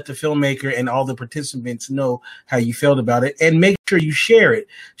and let the filmmaker and all the participants know how you felt about it, and make sure you share it.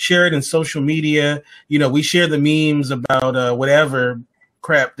 Share it in social media. We share the memes about whatever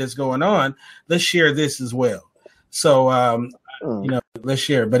crap that's going on. Let's share this as well. So let's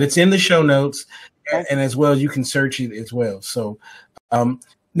share. But it's in the show notes, and as well you can search it as well. So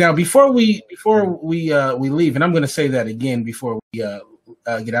now, before we leave, and I'm going to say that again before we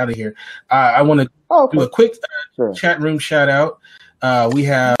get out of here, I want to do a quick chat room shout out. We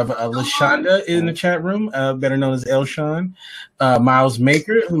have LaShonda in the chat room, better known as Elshawn, Miles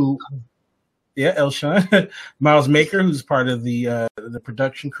Maker, Miles Maker, who's part of the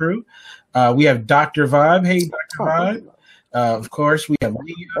production crew. We have Dr. Vibe. Hey, Dr. Vibe. Of course, we have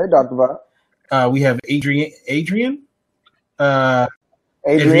Leah. Hey, Dr. Vibe. We have Adrienne.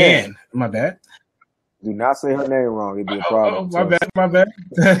 Adrienne, my bad. Do not say her name wrong. It'd be a problem. My bad.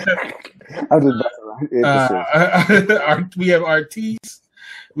 I'm just we have Artis,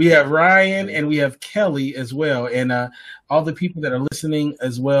 we have Ryan, and we have Kelly as well. And all the people that are listening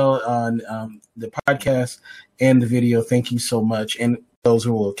as well on the podcast and the video, thank you so much. And those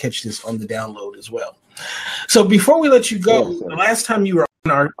who will catch this on the download as well. So before we let you go, the last time you were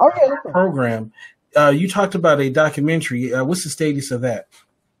on our program, you talked about a documentary. What's the status of that?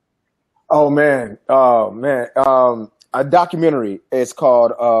 Oh man. A documentary. It's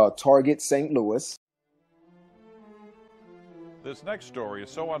called Target St. Louis. This next story is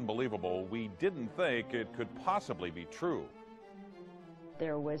so unbelievable, we didn't think it could possibly be true.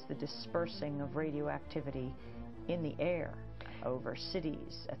 There was the dispersing of radioactivity in the air over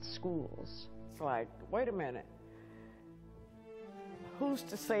cities, at schools. It's like, wait a minute. Who's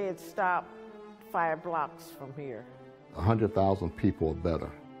to say it stopped 5 blocks from here? 100,000 people or better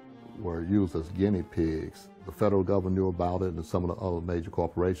were used as guinea pigs. The federal government knew about it, and some of the other major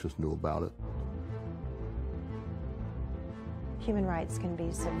corporations knew about it. Human rights can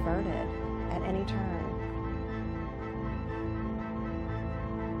be subverted at any turn.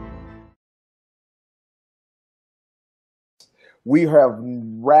 We have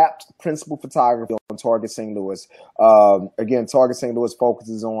wrapped principal photography on Target St. Louis. Again, Target St. Louis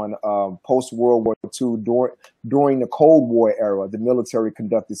focuses on post-World War II. During the Cold War era, the military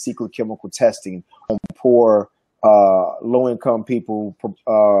conducted secret chemical testing on poor, low-income people,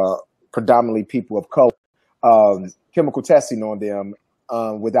 predominantly people of color, chemical testing on them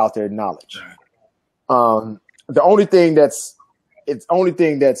without their knowledge. The only thing that's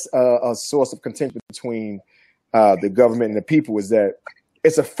a source of contention between the government and the people is that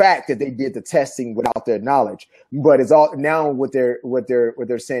it's a fact that they did the testing without their knowledge. But it's all now what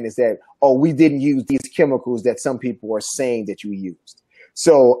they're saying is that, oh, we didn't use these chemicals that some people are saying that you used.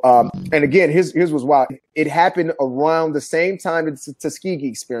 So and again, here's was why it happened around the same time that the Tuskegee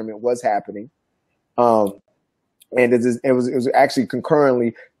experiment was happening. And it was actually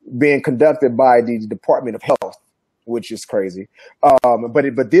concurrently being conducted by the Department of Health, which is crazy.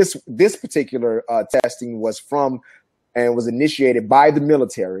 But this particular testing was from and was initiated by the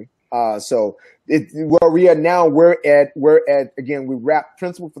military. So where we are now, we're at again, we wrap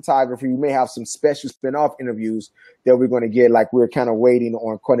principal photography. We may have some special spin-off interviews that we're going to get. Like we're kind of waiting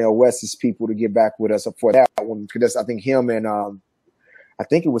on Cornel West's people to get back with us for that one, because I think him and I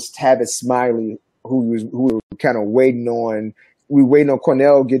think it was Tavis Smiley who were kind of waiting on. We waiting on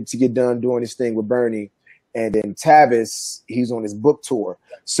Cornell to get done doing his thing with Bernie, and then Tavis, he's on his book tour.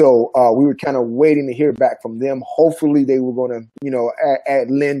 So we were kind of waiting to hear back from them. Hopefully they were going to,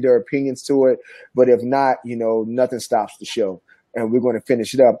 lend their opinions to it. But if not, nothing stops the show, and we're going to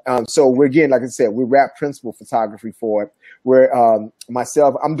finish it up. So we're again, like I said, we wrap principal photography for it. Where I'm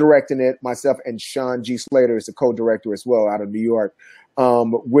directing it. Myself and Sean G. Slater is the co-director as well, out of New York.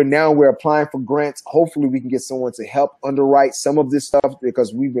 We're applying for grants. Hopefully we can get someone to help underwrite some of this stuff,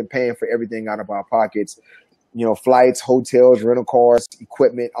 because we've been paying for everything out of our pockets. Flights, hotels, rental cars,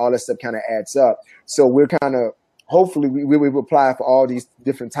 equipment, all that stuff kind of adds up. So we're kind of, hopefully we will apply for all these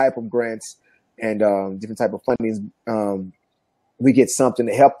different type of grants and different type of fundings. We get something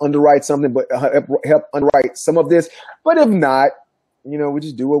to help underwrite something, but help underwrite some of this. But if not, we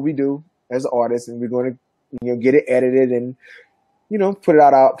just do what we do as artists, and we're going to, get it edited and, put it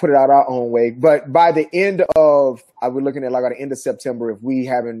out our own way. But by the end of, we're looking at like at the end of September, if we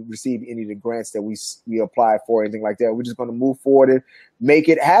haven't received any of the grants that we applied for, or anything like that, we're just going to move forward and make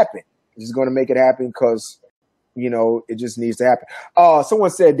it happen. We're just going to make it happen because, it just needs to happen. Someone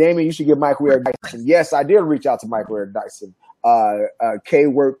said, Damien, you should get Michael Eric Dyson. Yes, I did reach out to Michael Eric Dyson.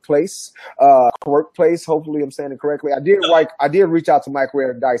 Workplace. Hopefully I'm saying it correctly. I did reach out to Michael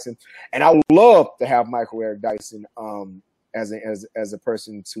Eric Dyson, and I would love to have Michael Eric Dyson as a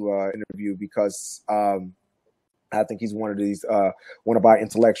person to interview, because I think he's one of our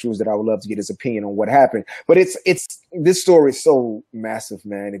intellectuals that I would love to get his opinion on what happened. But this story is so massive,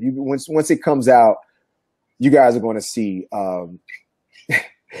 man. If once it comes out, you guys are going to see.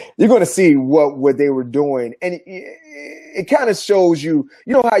 You're going to see what they were doing, and it kind of shows you.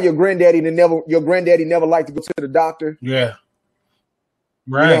 You know how your granddaddy never liked to go to the doctor. Yeah,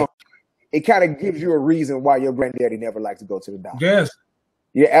 right. It kind of gives you a reason why your granddaddy never liked to go to the doctor. Yes.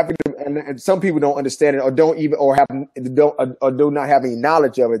 Yeah, and some people don't understand it, or do not have any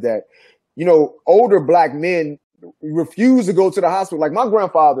knowledge of it. That older black men refuse to go to the hospital. Like my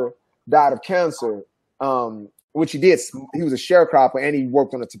grandfather died of cancer. Which he did. He was a sharecropper, and he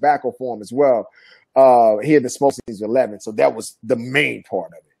worked on a tobacco farm as well. He had been smoking since he was 11, so that was the main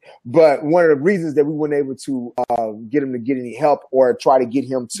part of it. But one of the reasons that we weren't able to get him to get any help, or try to get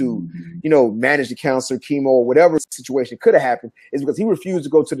him to, manage the cancer, chemo, or whatever situation could have happened, is because he refused to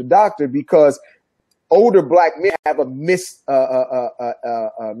go to the doctor, because older black men have a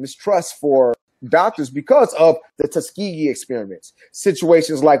mistrust for doctors because of the Tuskegee experiments.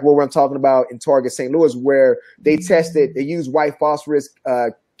 Situations like what we're talking about in Target, St. Louis, where they used white phosphorus,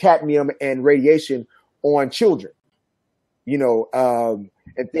 cadmium, and radiation on children, and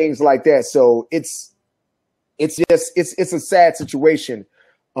things like that. So it's a sad situation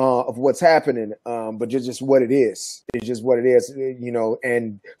of what's happening, but just what it is. It's just what it is,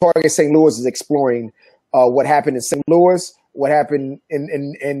 and Target St. Louis is exploring what happened in St. Louis, what happened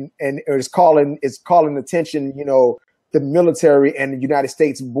and it's calling attention, the military and the United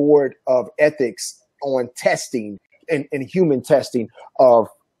States Board of Ethics on testing and human testing of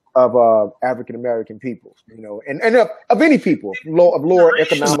African American people, and of any people of lower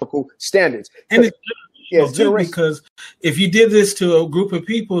economical standards. And it's because if you did this to a group of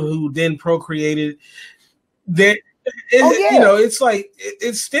people who then procreated, that it's like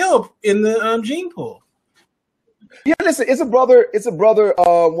it's still in the gene pool. Yeah, listen, it's a brother,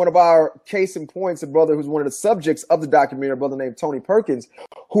 one of our case in points, a brother who's one of the subjects of the documentary, a brother named Tony Perkins,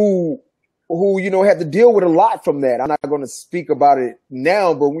 who had to deal with a lot from that. I'm not going to speak about it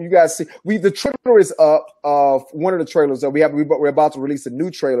now, but when you guys see, the trailer is up, one of the trailers that we're about to release a new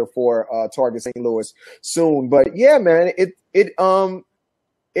trailer for Target St. Louis soon. But yeah, man, it's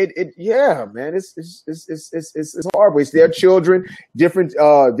horrible. It's their children, their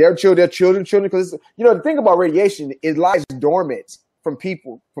children, because the thing about radiation, it lies dormant from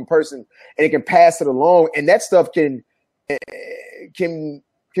person, and it can pass it along, and that stuff can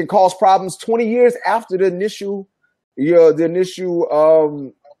cause problems 20 years after the initial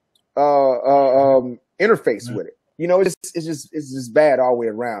interface with it. It's just bad all the way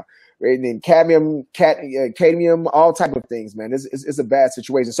around. Right? And then cadmium, all type of things, man. It's a bad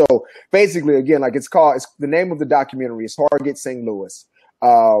situation. So basically, again, like it's the name of the documentary is Target St. Louis.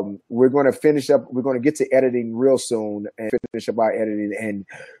 We're going to finish up. We're going to get to editing real soon and finish up our editing, and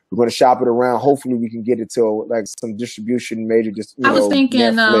we're going to shop it around. Hopefully, we can get it to like some distribution, major. I was thinking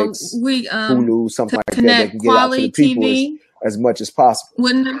Netflix, we Hulu, something like that. Connect That can get out to the Quality people. TV as much as possible.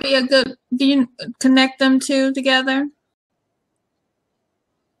 Wouldn't it be a good? Do you connect them two together?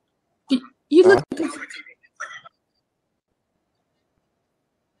 You look.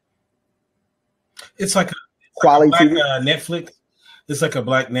 It's like a Quality black, TV. Netflix. It's like a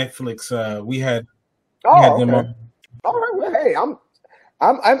black Netflix. We had Oh, them okay. on. All right. Well, hey,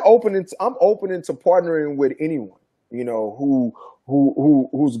 I'm open into partnering with anyone, you know,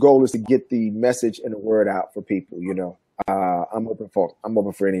 whose goal is to get the message and the word out for people. You know, I'm open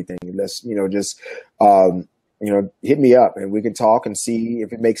for anything. Let's, you know, just hit me up and we can talk and see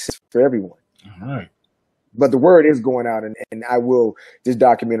if it makes sense for everyone. All right. But the word is going out, and this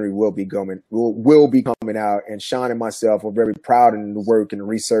documentary will be coming out. And Sean and myself are very proud in the work and the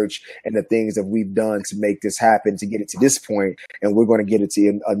research and the things that we've done to make this happen, to get it to this point. And we're going to get it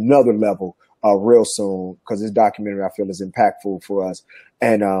to another level real soon, because this documentary, I feel, is impactful for us.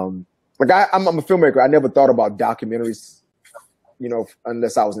 And I'm a filmmaker. I never thought about documentaries, you know,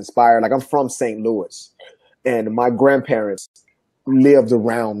 unless I was inspired. Like, I'm from St. Louis, and my grandparents lived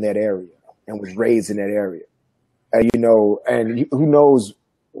around that area and was raised in that area. And, you know, and who knows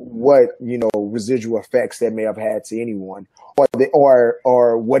what, you know, residual effects that may have had to anyone,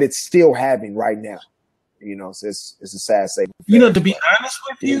 or what it's still having right now. You know, so it's a sad state. You know, to be honest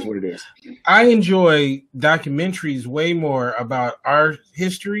with you, it is what it is. I enjoy documentaries way more about our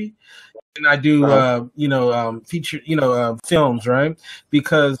history than I do, feature, films, right?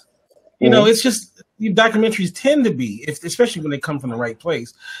 Because, you know, it's just, documentaries tend to be, especially when they come from the right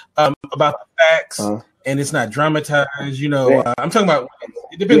place, about the facts, and it's not dramatized. You know, I'm talking about.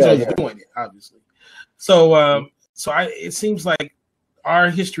 It depends on who's doing it, obviously. So, it seems like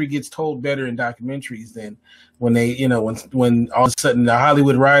our history gets told better in documentaries than when they, you know, when all of a sudden the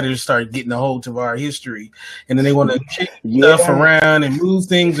Hollywood writers start getting a hold of our history, and then they want to change stuff around and move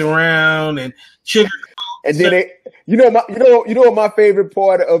things around and sugar. And then they, you know what my favorite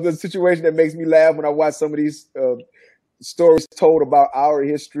part of the situation that makes me laugh when I watch some of these stories told about our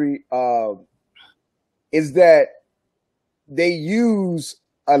history is that they use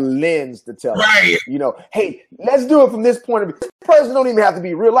a lens to tell us. You know, hey, let's do it from this point of view. This person don't even have to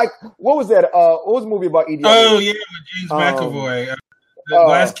be real. Like, what was that? What was the movie about Idi Amin? Oh yeah, with James McAvoy. The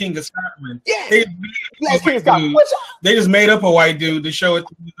Last King of Scotland. Yeah, Last King of Scotland. They just made up a white dude to show it.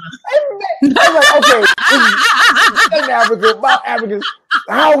 I'm like, okay, this is Africa, about Africans.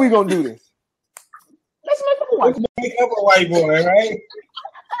 How are we gonna do this? Let's make up a white boy, right?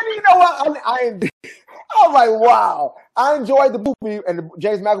 And you know what? I was like, wow. I enjoyed the movie, and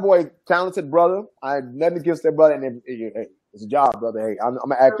James McAvoy, talented brother. I had nothing against that brother, and hey, it's a job, brother. Hey, I'm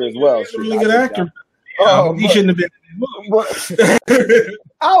an actor as well. He's a really good actor. He shouldn't have been in the movie.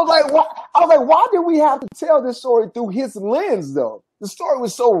 I was like, why did we have to tell this story through his lens, though? The story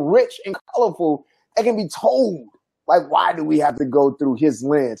was so rich and colorful, it can be told. Like, why do we have to go through his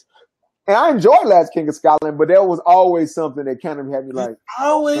lens? And I enjoyed Last King of Scotland, but there was always something that kind of had me like,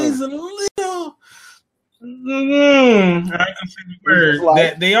 always a little. I can say the word.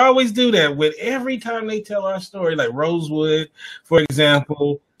 That they always do that with every time they tell our story, like Rosewood, for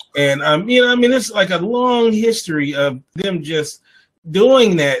example. And it's like a long history of them just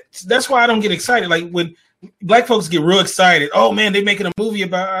doing that. That's why I don't get excited. Like when black folks get real excited, oh man, they're making a movie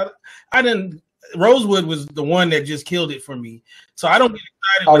about. Rosewood was the one that just killed it for me. So I don't get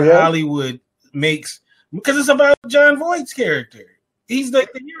excited when Hollywood makes, because it's about John Voight's character. He's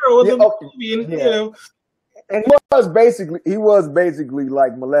like the hero of the movie, and you know. And he was basically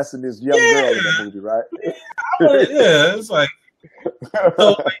like molesting this young girl in the movie, right? Yeah, it's like.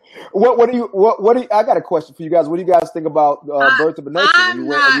 What do you? I got a question for you guys. What do you guys think about Birth of a Nation? Are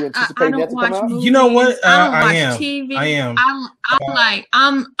you anticipating that to come out? Movies. You know what? I don't watch TV. I am.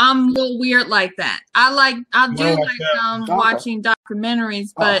 I'm a little weird like that. I do like watching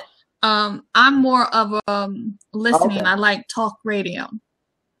documentaries, but I'm more of listening. Okay. I like talk radio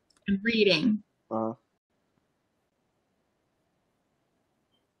and reading. Oh,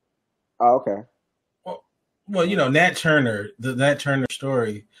 okay. Well, you know, Nat Turner, the Nat Turner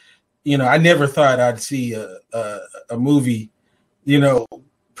story, you know, I never thought I'd see a movie, you know,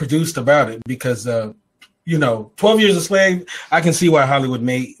 produced about it because, you know, 12 Years a Slave, I can see why Hollywood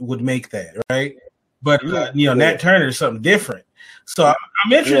would make that, right? But, you know, Nat Turner is something different. So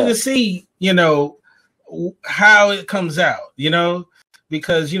I'm interested to see, you know, how it comes out, you know,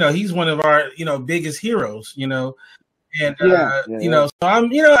 because, you know, he's one of our, you know, biggest heroes, you know, and, you know, so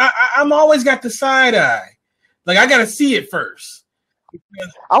I'm always got the side eye. Like I gotta see it first.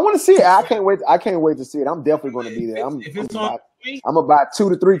 I want to see it. I can't wait to see it. I'm definitely going to be there. I'm gonna buy 2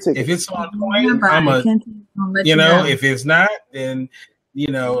 to 3 tickets. If it's on point, you know. If it's not, then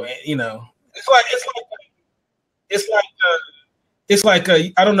you know, it's it's like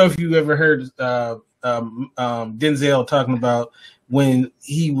I don't know if you ever heard Denzel talking about when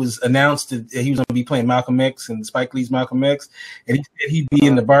he was announced that he was going to be playing Malcolm X and Spike Lee's Malcolm X, and he said he'd be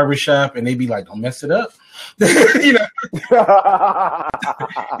in the barbershop and they'd be like, "Don't mess it up," you know.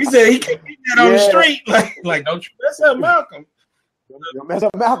 He said he can't be that on the street, like don't you mess up Malcolm. Don't mess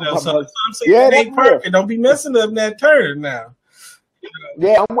up Malcolm. You know, so I'm saying, Nate Parker, don't be messing up that turn now.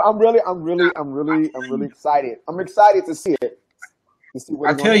 Yeah, I'm really excited. I'm excited to see it.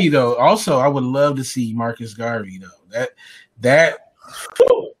 I tell you though, also I would love to see Marcus Garvey though. That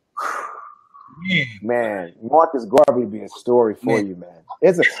man, Marcus Garvey be a story for you, man.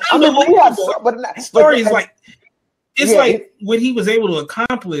 It's a story is like it's like what he was able to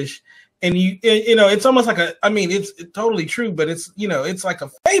accomplish, and you know, it's almost like it's totally true, but it's, you know, it's like a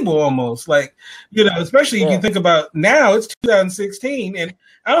fable almost, like, you know, especially if you think about now, it's 2016, and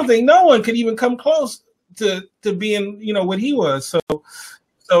I don't think no one could even come close to being, you know, what he was.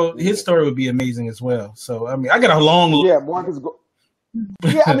 So his story would be amazing as well. So I mean, I got a long Marcus.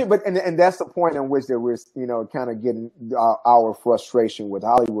 I mean, but and that's the point in which that we're, you know, kind of getting our frustration with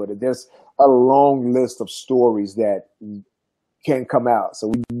Hollywood. There's a long list of stories that can come out, so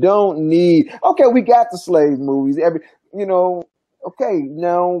we don't need. Okay, we got the slave movies. Now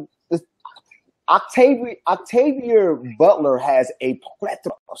Octavia Butler has a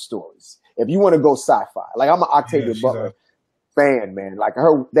plethora of stories. If you want to go sci-fi, like I'm an Octavia Butler fan, man. Like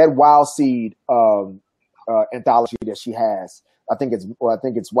that Wild Seed anthology that she has. I think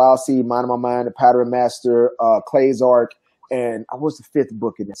it's Wild Seed, Mind of My Mind, The Pattern Master, Clay's Ark, and what's the fifth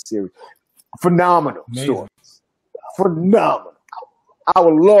book in this series? Phenomenal stories. Phenomenal. I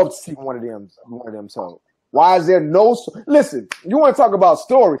would love to see one of them told. Why is there no? Listen, you want to talk about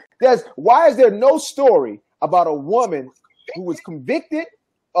story? Why is there no story about a woman who was convicted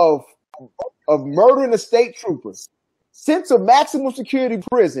of murdering a state trooper, sent to maximum security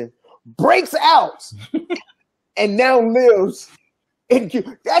prison, breaks out, and now lives?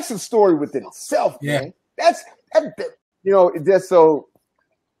 That's a story within itself, man. That's you know, just so.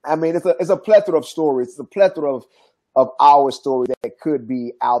 I mean, it's a plethora of stories. It's a plethora of our stories that could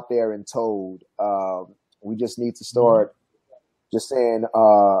be out there and told. We just need to start just saying,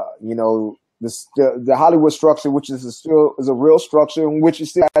 you know, the Hollywood structure, which is a real structure, in which it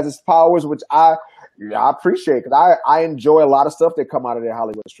still has its powers, which I appreciate, because I enjoy a lot of stuff that come out of their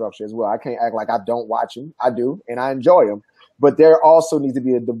Hollywood structure as well. I can't act like I don't watch them. I do, and I enjoy them. But there also needs to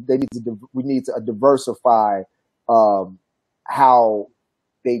be we need to diversify how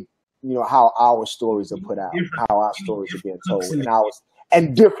they, you know, how our stories are put out, how our stories are being told,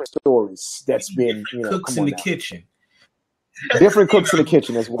 and different stories that's been, you know, cooks in the kitchen. Different cooks in the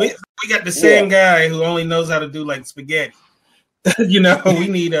kitchen as well. We got the same guy who only knows how to do like spaghetti. You know, we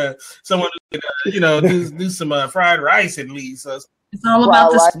need someone who can, you know, do some fried rice at least. So it's all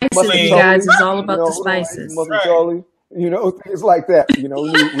about the spices, you guys. It's all about the spices. Right. You know, things like that. You know,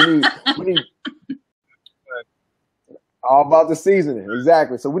 we need all about the seasoning,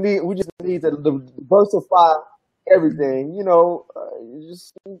 exactly. So we just need to diversify everything. You know,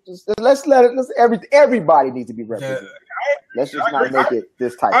 everybody needs to be represented. Let's just not make it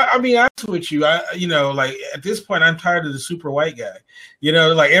this type. I'll be honest with you. You know, like at this point, I'm tired of the super white guy. You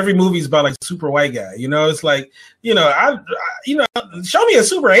know, like every movie's about like super white guy. You know, it's like, you know, you know, show me a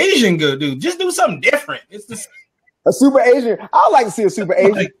super Asian good dude. Just do something different. It's a super Asian. I would like to see a super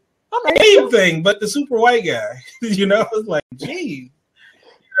Asian. Like, anything but the super white guy. You know, it's like, geez. You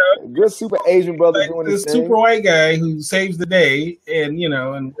know, good super Asian brother like doing this this super white guy who saves the day, and you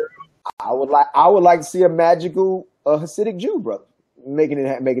know, and I would like to see a magical Hasidic Jew brother making it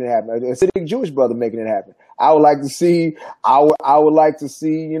happen. A Hasidic Jewish brother making it happen. I would like to see. I would like to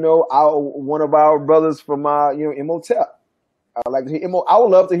see, you know, one of our brothers from you know, Imhotep. I would like to hear I would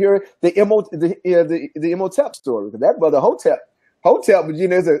love to hear the Imhotep story, because that brother Hotep, you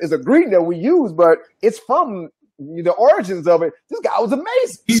know, is a Greek that we use, but it's from the origins of it. This guy was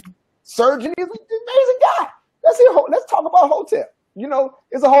amazing. Surgeon, he's an amazing guy. Let's talk about Hotep. You know,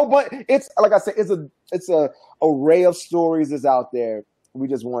 it's a whole bunch. It's like I said, it's a array of stories that's out there. We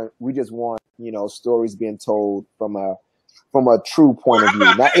just want, you know, stories being told from a true point of view.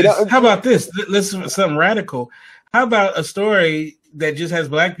 How about this? Listen, something radical. How about a story that just has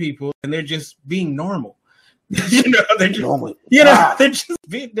black people and they're just being normal? You know, they're just normal. You know, they're just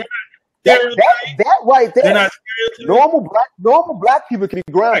being that right there. They're not normal black people can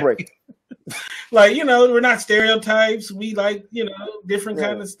be groundbreaking. Like, you know, we're not stereotypes. We like, you know, different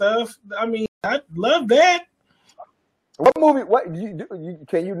kind of stuff. I mean, I love that. What movie?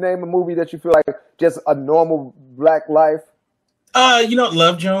 Can you name a movie that you feel like just a normal black life? You know,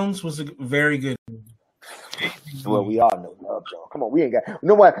 Love Jones was a very good. Well, we all know Love Jones. Come on, we ain't got. You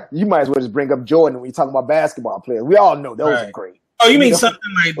know what? You might as well just bring up Jordan when you talking about basketball players. We all know those are great. Oh, you mean something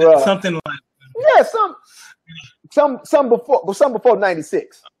like that? Something like yeah, some before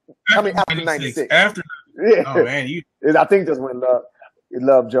 '96. I mean after '96. After yeah. Oh man, you. I think that's when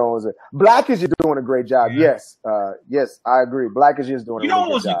Love Jones. Blackish is doing a great job. Yeah. Yes, I agree. Blackish is doing. You know what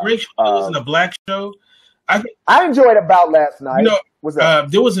was a great show? It wasn't a black show. I enjoyed About Last Night. You know, what's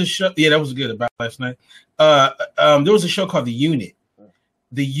that? There was a show. Yeah, that was good. About Last Night. There was a show called The Unit.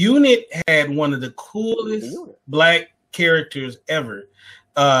 The Unit had one of the coolest black characters ever.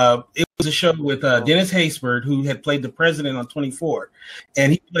 It was a show with Dennis Haysbert, who had played the president on 24,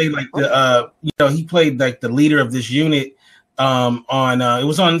 and he played like he played like the leader of this unit. It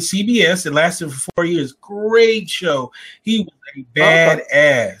was on CBS. It lasted for 4 years. Great show. He was a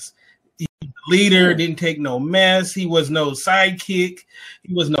badass. He was the leader, didn't take no mess. He was no sidekick.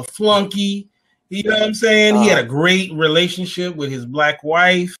 He was no flunky. You know what I'm saying? He had a great relationship with his black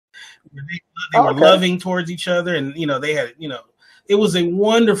wife. They were loving towards each other, and they had it was a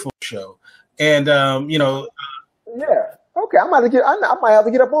wonderful show. And yeah, okay. I might have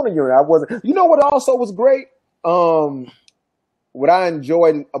to get up on the unit. I wasn't. You know what also was great? What I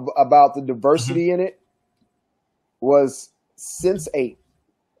enjoyed about the diversity in it was Sense 8.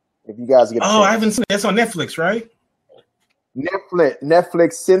 If you guys get I haven't seen it. That's on Netflix, right?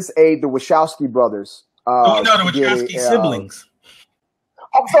 Netflix Sense 8, the Wachowski brothers. The Wachowski siblings.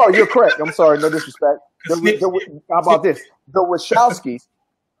 I'm sorry, you're correct. I'm sorry, no disrespect. How about this? The Wachowskis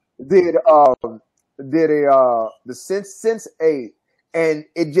did the Sense 8, and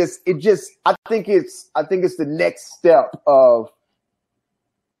it just I think it's the next step of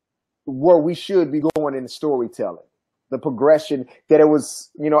where we should be going in storytelling. The progression that it was,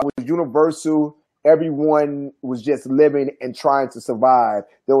 it was universal. Everyone was just living and trying to survive.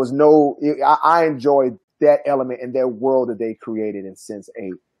 There was I enjoyed that element in their world that they created in Sense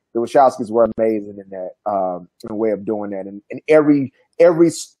 8. The Wachowskis were amazing in that, in a way of doing that. And every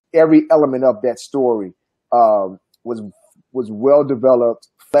element of that story, was well developed,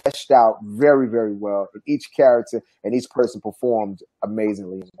 fleshed out very, very well. And each character and each person performed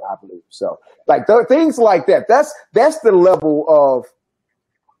amazingly, I believe. So like things like that, that's the level of,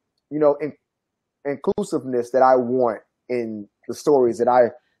 inclusiveness that I want in the stories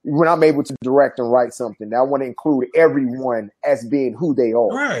that when I'm able to direct and write something, I want to include everyone as being who they are.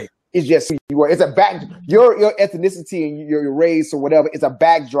 Right. It's just who you are. It's a your ethnicity and your race or whatever. It's a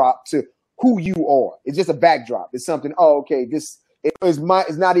backdrop to who you are. It's just a backdrop. It's something. Oh, okay. This is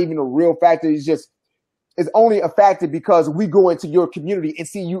it's not even a real factor. It's only a factor because we go into your community and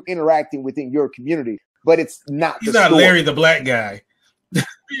see you interacting within your community. But it's not. He's not Larry the black guy.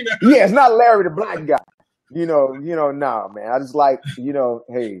 Yeah, it's not Larry the black guy. Nah, man. I just like,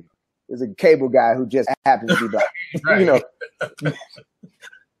 hey, there's a cable guy who just happens to be black. Right.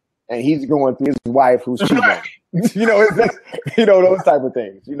 And he's going through his wife who's cheating. It's those type of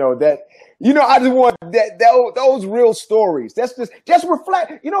things. I just want those real stories. That's just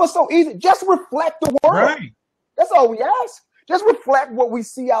reflect. It's so easy. Just reflect the world. Right. That's all we ask. Just reflect what we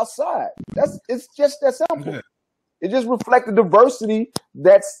see outside. It's just that simple. Yeah. It just reflects the diversity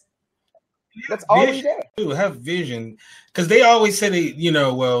that's always there. Dude, have vision, because they always say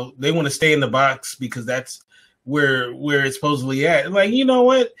they want to stay in the box because that's where it's supposedly at. Like, you know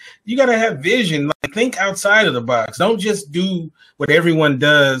what? You got to have vision. Like, think outside of the box. Don't just do what everyone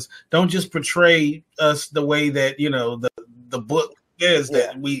does. Don't just portray us the way that the book says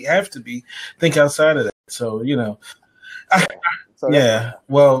that we have to be. Think outside of that. So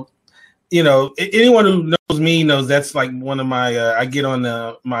well. Anyone who knows me knows that's like one of my, I get on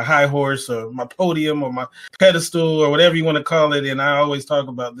my high horse or my podium or my pedestal or whatever you want to call it. And I always talk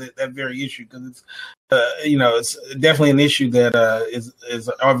about that very issue because it's, it's definitely an issue that is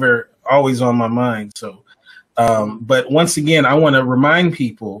always on my mind. So, but once again, I want to remind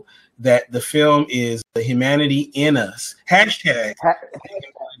people that the film is the humanity in us. Hashtag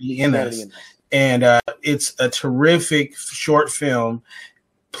humanity in us. And it's a terrific short film.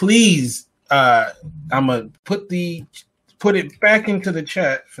 Please, I'm gonna put it back into the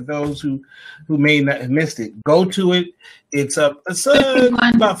chat for those who may not have missed it. Go to it. It's about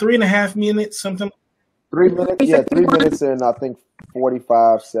 3.5 minutes, something. 3 minutes, yeah, 3 minutes and I think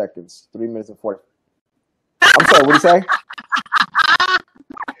 45 seconds. 3 minutes and 40. I'm sorry, what did you say?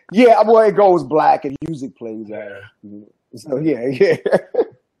 Yeah, well, it goes black and music plays. So yeah.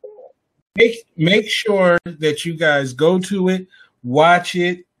 Make sure that you guys go to it. Watch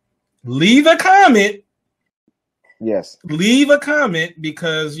it. Leave a comment. Yes. Leave a comment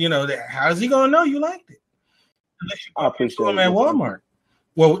because how's he gonna know you liked it? I appreciate it. At Walmart.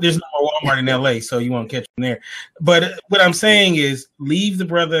 Well, there's no more Walmart in LA, so you won't catch them there. But what I'm saying is, leave the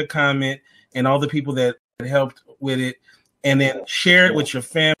brother a comment and all the people that helped with it, and then share it with your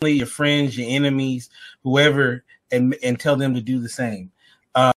family, your friends, your enemies, whoever, and tell them to do the same.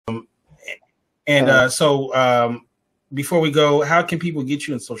 So before we go, how can people get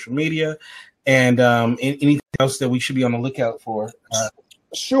you on social media, and anything else that we should be on the lookout for?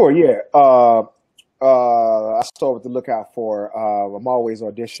 Sure, yeah. I start with the lookout for. I'm always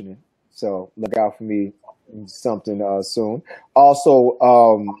auditioning, so look out for me in something soon. Also,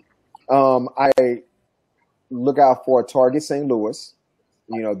 I look out for Target St. Louis.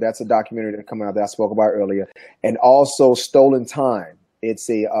 You know, that's a documentary that's coming out that I spoke about earlier, and also Stolen Time. It's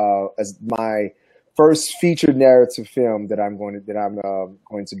as my first feature narrative film that I'm going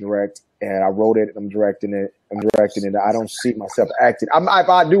to direct, and I wrote it. I'm directing it. I don't see myself acting.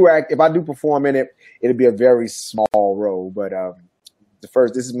 If I do perform in it, it'll be a very small role. But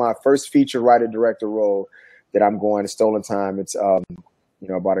this is my first feature writer director role that I'm going to. Stolen Time. It's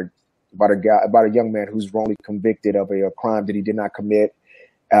about a young man who's wrongly convicted of a crime that he did not commit,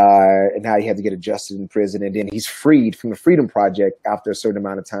 and how he had to get adjusted in prison, and then he's freed from the Freedom Project after a certain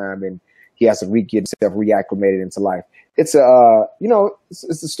amount of time, and he has to get himself reacclimated into life. It's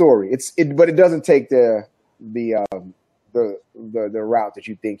it's a story. But it doesn't take the route that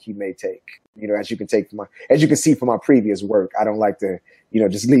you think he may take. You know, as you can see from my previous work, I don't like to,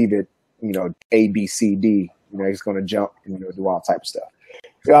 just leave it, A, B, C, D. He's going to jump and do all type of stuff.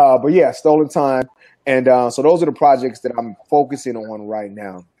 But yeah, Stolen Time. And so those are the projects that I'm focusing on right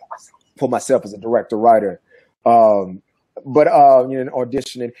now for myself as a director writer. But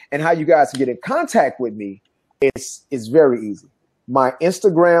auditioning, and how you guys can get in contact with me is very easy. My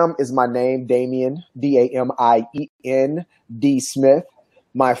Instagram is my name, Damien, Damien D Smith.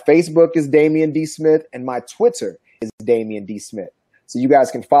 My Facebook is Damien D Smith, and my Twitter is Damien D Smith. So you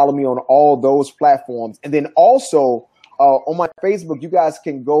guys can follow me on all those platforms. And then also on my Facebook, you guys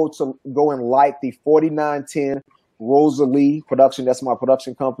can go and like the 4910 Rosalie production. That's my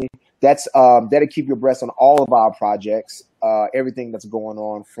production company. That'll keep you abreast on all of our projects, everything that's going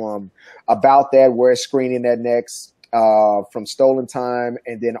on, from About That, where it's screening that next, from Stolen Time,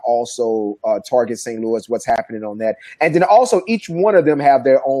 and then also Target St. Louis, what's happening on that. And then also each one of them have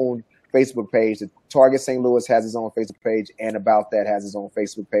their own Facebook page. The Target St. Louis has its own Facebook page, and About That has its own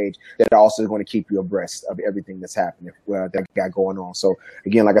Facebook page that are also going to keep you abreast of everything that's happening, that got going on. So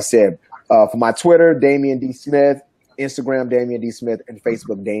again, like I said, for my Twitter, Damien D. Smith, Instagram, Damien D. Smith, and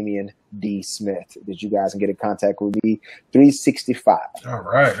Facebook, Damien D. Smith, that you guys can get in contact with me 365. All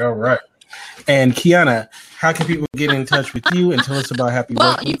right. And Kiana, how can people get in touch with you and tell us about Happy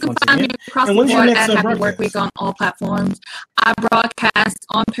Work Week? You can find me across the board at Happy Work Week on all platforms. I broadcast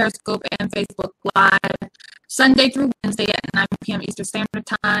on Periscope and Facebook Live Sunday through Wednesday at 9 p.m. Eastern Standard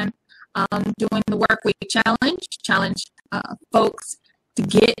Time, doing the Work Week challenge folks to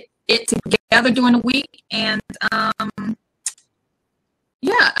get it together during the week. And I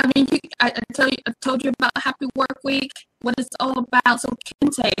told you about Happy Work Week, what it's all about. So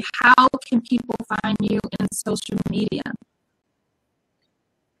Kente, how can people find you in social media?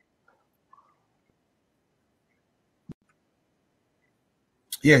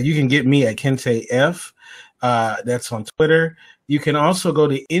 Yeah, you can get me at Kente F. That's on Twitter. You can also go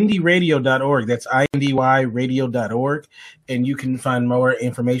to indyradio.org. That's indyradio.org. And you can find more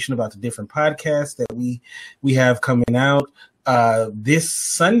information about the different podcasts that we have coming out. This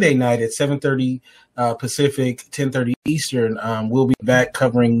Sunday night at 7:30 Pacific, 10:30 Eastern, we'll be back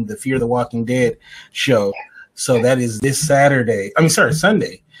covering the Fear the Walking Dead show. So that is this Sunday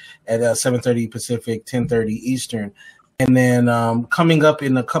at 7:30 Pacific, 10:30 Eastern. And then coming up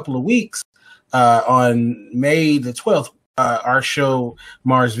in a couple of weeks, on May the 12th, our show,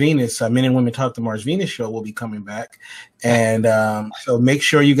 Mars Venus, Men and Women Talk, the Mars Venus show, will be coming back. And so make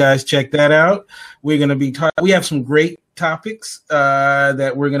sure you guys check that out. We're going to be we have some great topics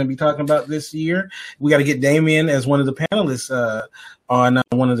that we're going to be talking about this year. We got to get Damien as one of the panelists on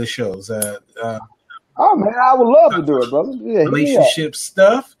one of the shows. Oh man, I would love to do it, brother. Yeah, relationship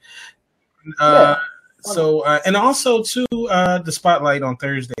stuff. So, and also too, the Spotlight on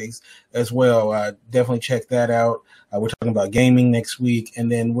Thursdays as well. Definitely check that out. We're talking about gaming next week, and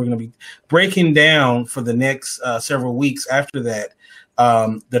then we're going to be breaking down for the next several weeks after that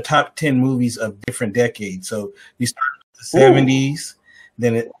the top 10 movies of different decades. So we start with the 70s,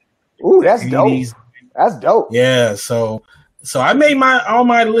 then it. Ooh, that's 80s. Dope. That's dope. Yeah. So I made all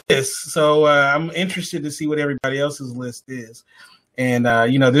my lists. So I'm interested to see what everybody else's list is. And,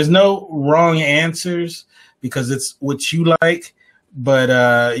 there's no wrong answers because it's what you like.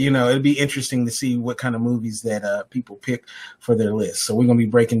 but you know, it'd be interesting to see what kind of movies that people pick for their list. So we're gonna be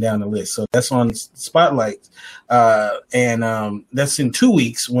breaking down the list. So that's on Spotlight, and that's in 2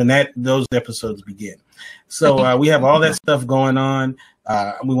 weeks when those episodes begin. So we have all that stuff going on.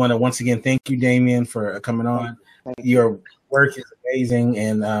 We want to once again thank you, Damien, for coming on. Your work is amazing,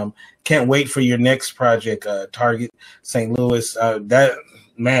 and can't wait for your next project, Target St. Louis. That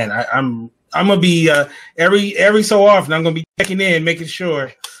man, I'm gonna be every so often. I'm gonna be checking in, making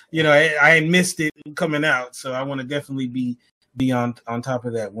sure, you know, I ain't missed it coming out. So I want to definitely be on top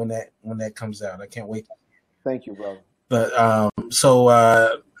of that when that comes out. I can't wait. Thank you, brother. But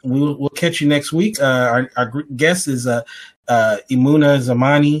we'll catch you next week. Our guest is Imuna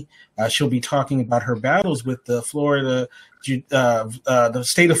Zamani. She'll be talking about her battles with the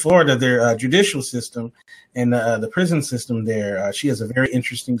state of Florida, their judicial system and the prison system there. She has a very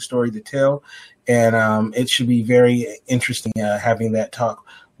interesting story to tell, and it should be very interesting having that talk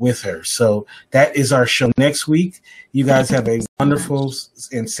with her. So that is our show next week. You guys have a wonderful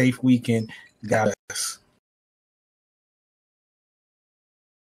and safe weekend. God bless.